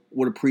Vrabel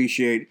would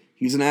appreciate.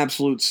 He's an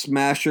absolute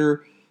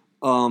smasher,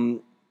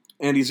 and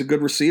he's a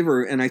good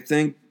receiver, and I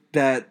think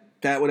that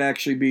would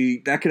actually be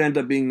 – that could end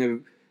up being a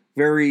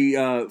very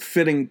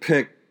fitting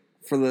pick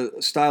for the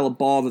style of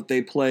ball that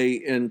they play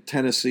in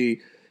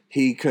Tennessee.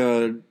 He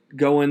could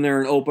go in there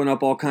and open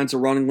up all kinds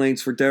of running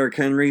lanes for Derrick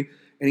Henry,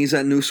 and he's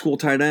that new school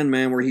tight end,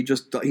 man, where he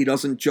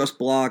doesn't just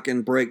block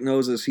and break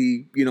noses.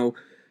 He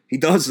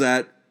does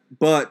that,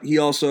 but he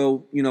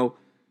also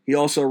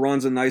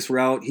runs a nice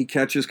route. He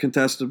catches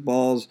contested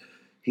balls.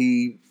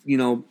 He's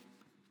a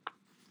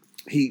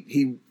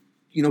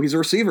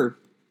receiver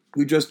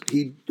who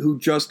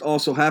just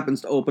also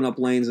happens to open up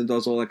lanes and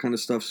does all that kind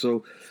of stuff.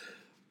 So,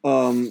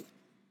 he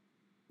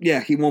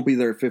won't be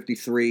there at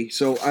 53.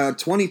 So,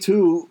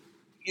 22,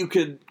 you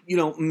could,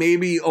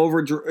 maybe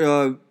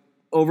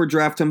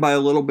overdraft him by a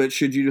little bit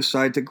should you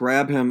decide to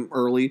grab him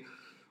early,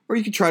 or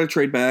you could try to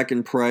trade back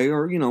and pray,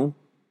 or,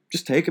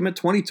 just take him at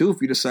 22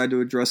 if you decide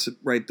to address it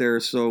right there.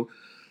 So,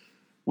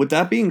 with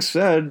that being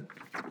said,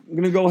 I'm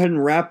going to go ahead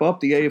and wrap up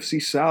the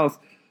AFC South.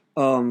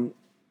 The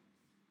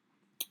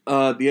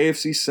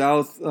AFC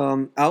South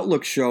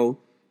Outlook show,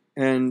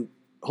 and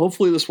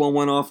hopefully this one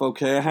went off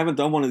okay. I haven't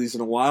done one of these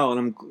in a while,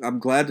 and I'm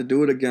glad to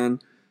do it again.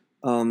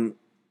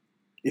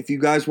 If you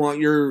guys want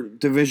your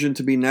division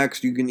to be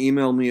next, you can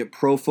email me at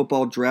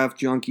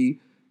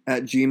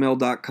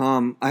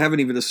profootballdraftjunkie@gmail.com. I haven't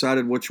even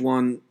decided which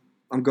one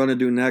I'm going to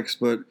do next,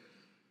 but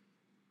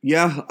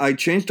yeah, I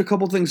changed a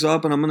couple things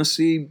up, and I'm going to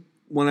see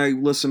when I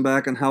listen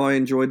back on how I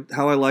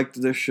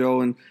liked this show,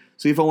 and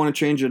see if I want to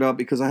change it up,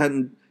 because I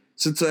hadn't,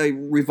 since I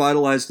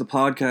revitalized the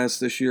podcast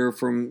this year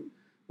from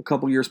a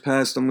couple years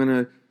past,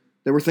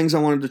 there were things I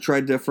wanted to try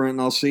different,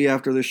 and I'll see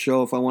after this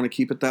show if I want to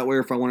keep it that way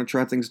or if I want to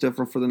try things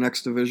different for the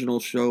next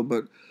divisional show.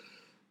 But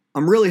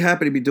I'm really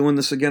happy to be doing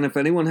this again. If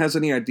anyone has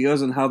any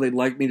ideas on how they'd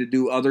like me to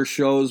do other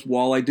shows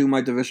while I do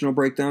my divisional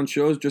breakdown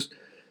shows,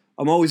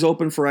 I'm always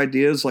open for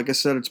ideas. Like I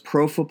said, it's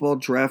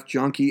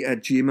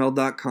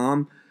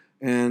profootballdraftjunkie@gmail.com,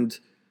 and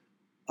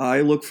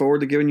I look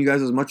forward to giving you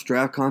guys as much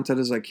draft content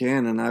as I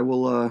can, and I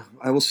will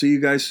see you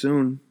guys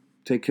soon.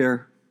 Take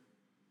care.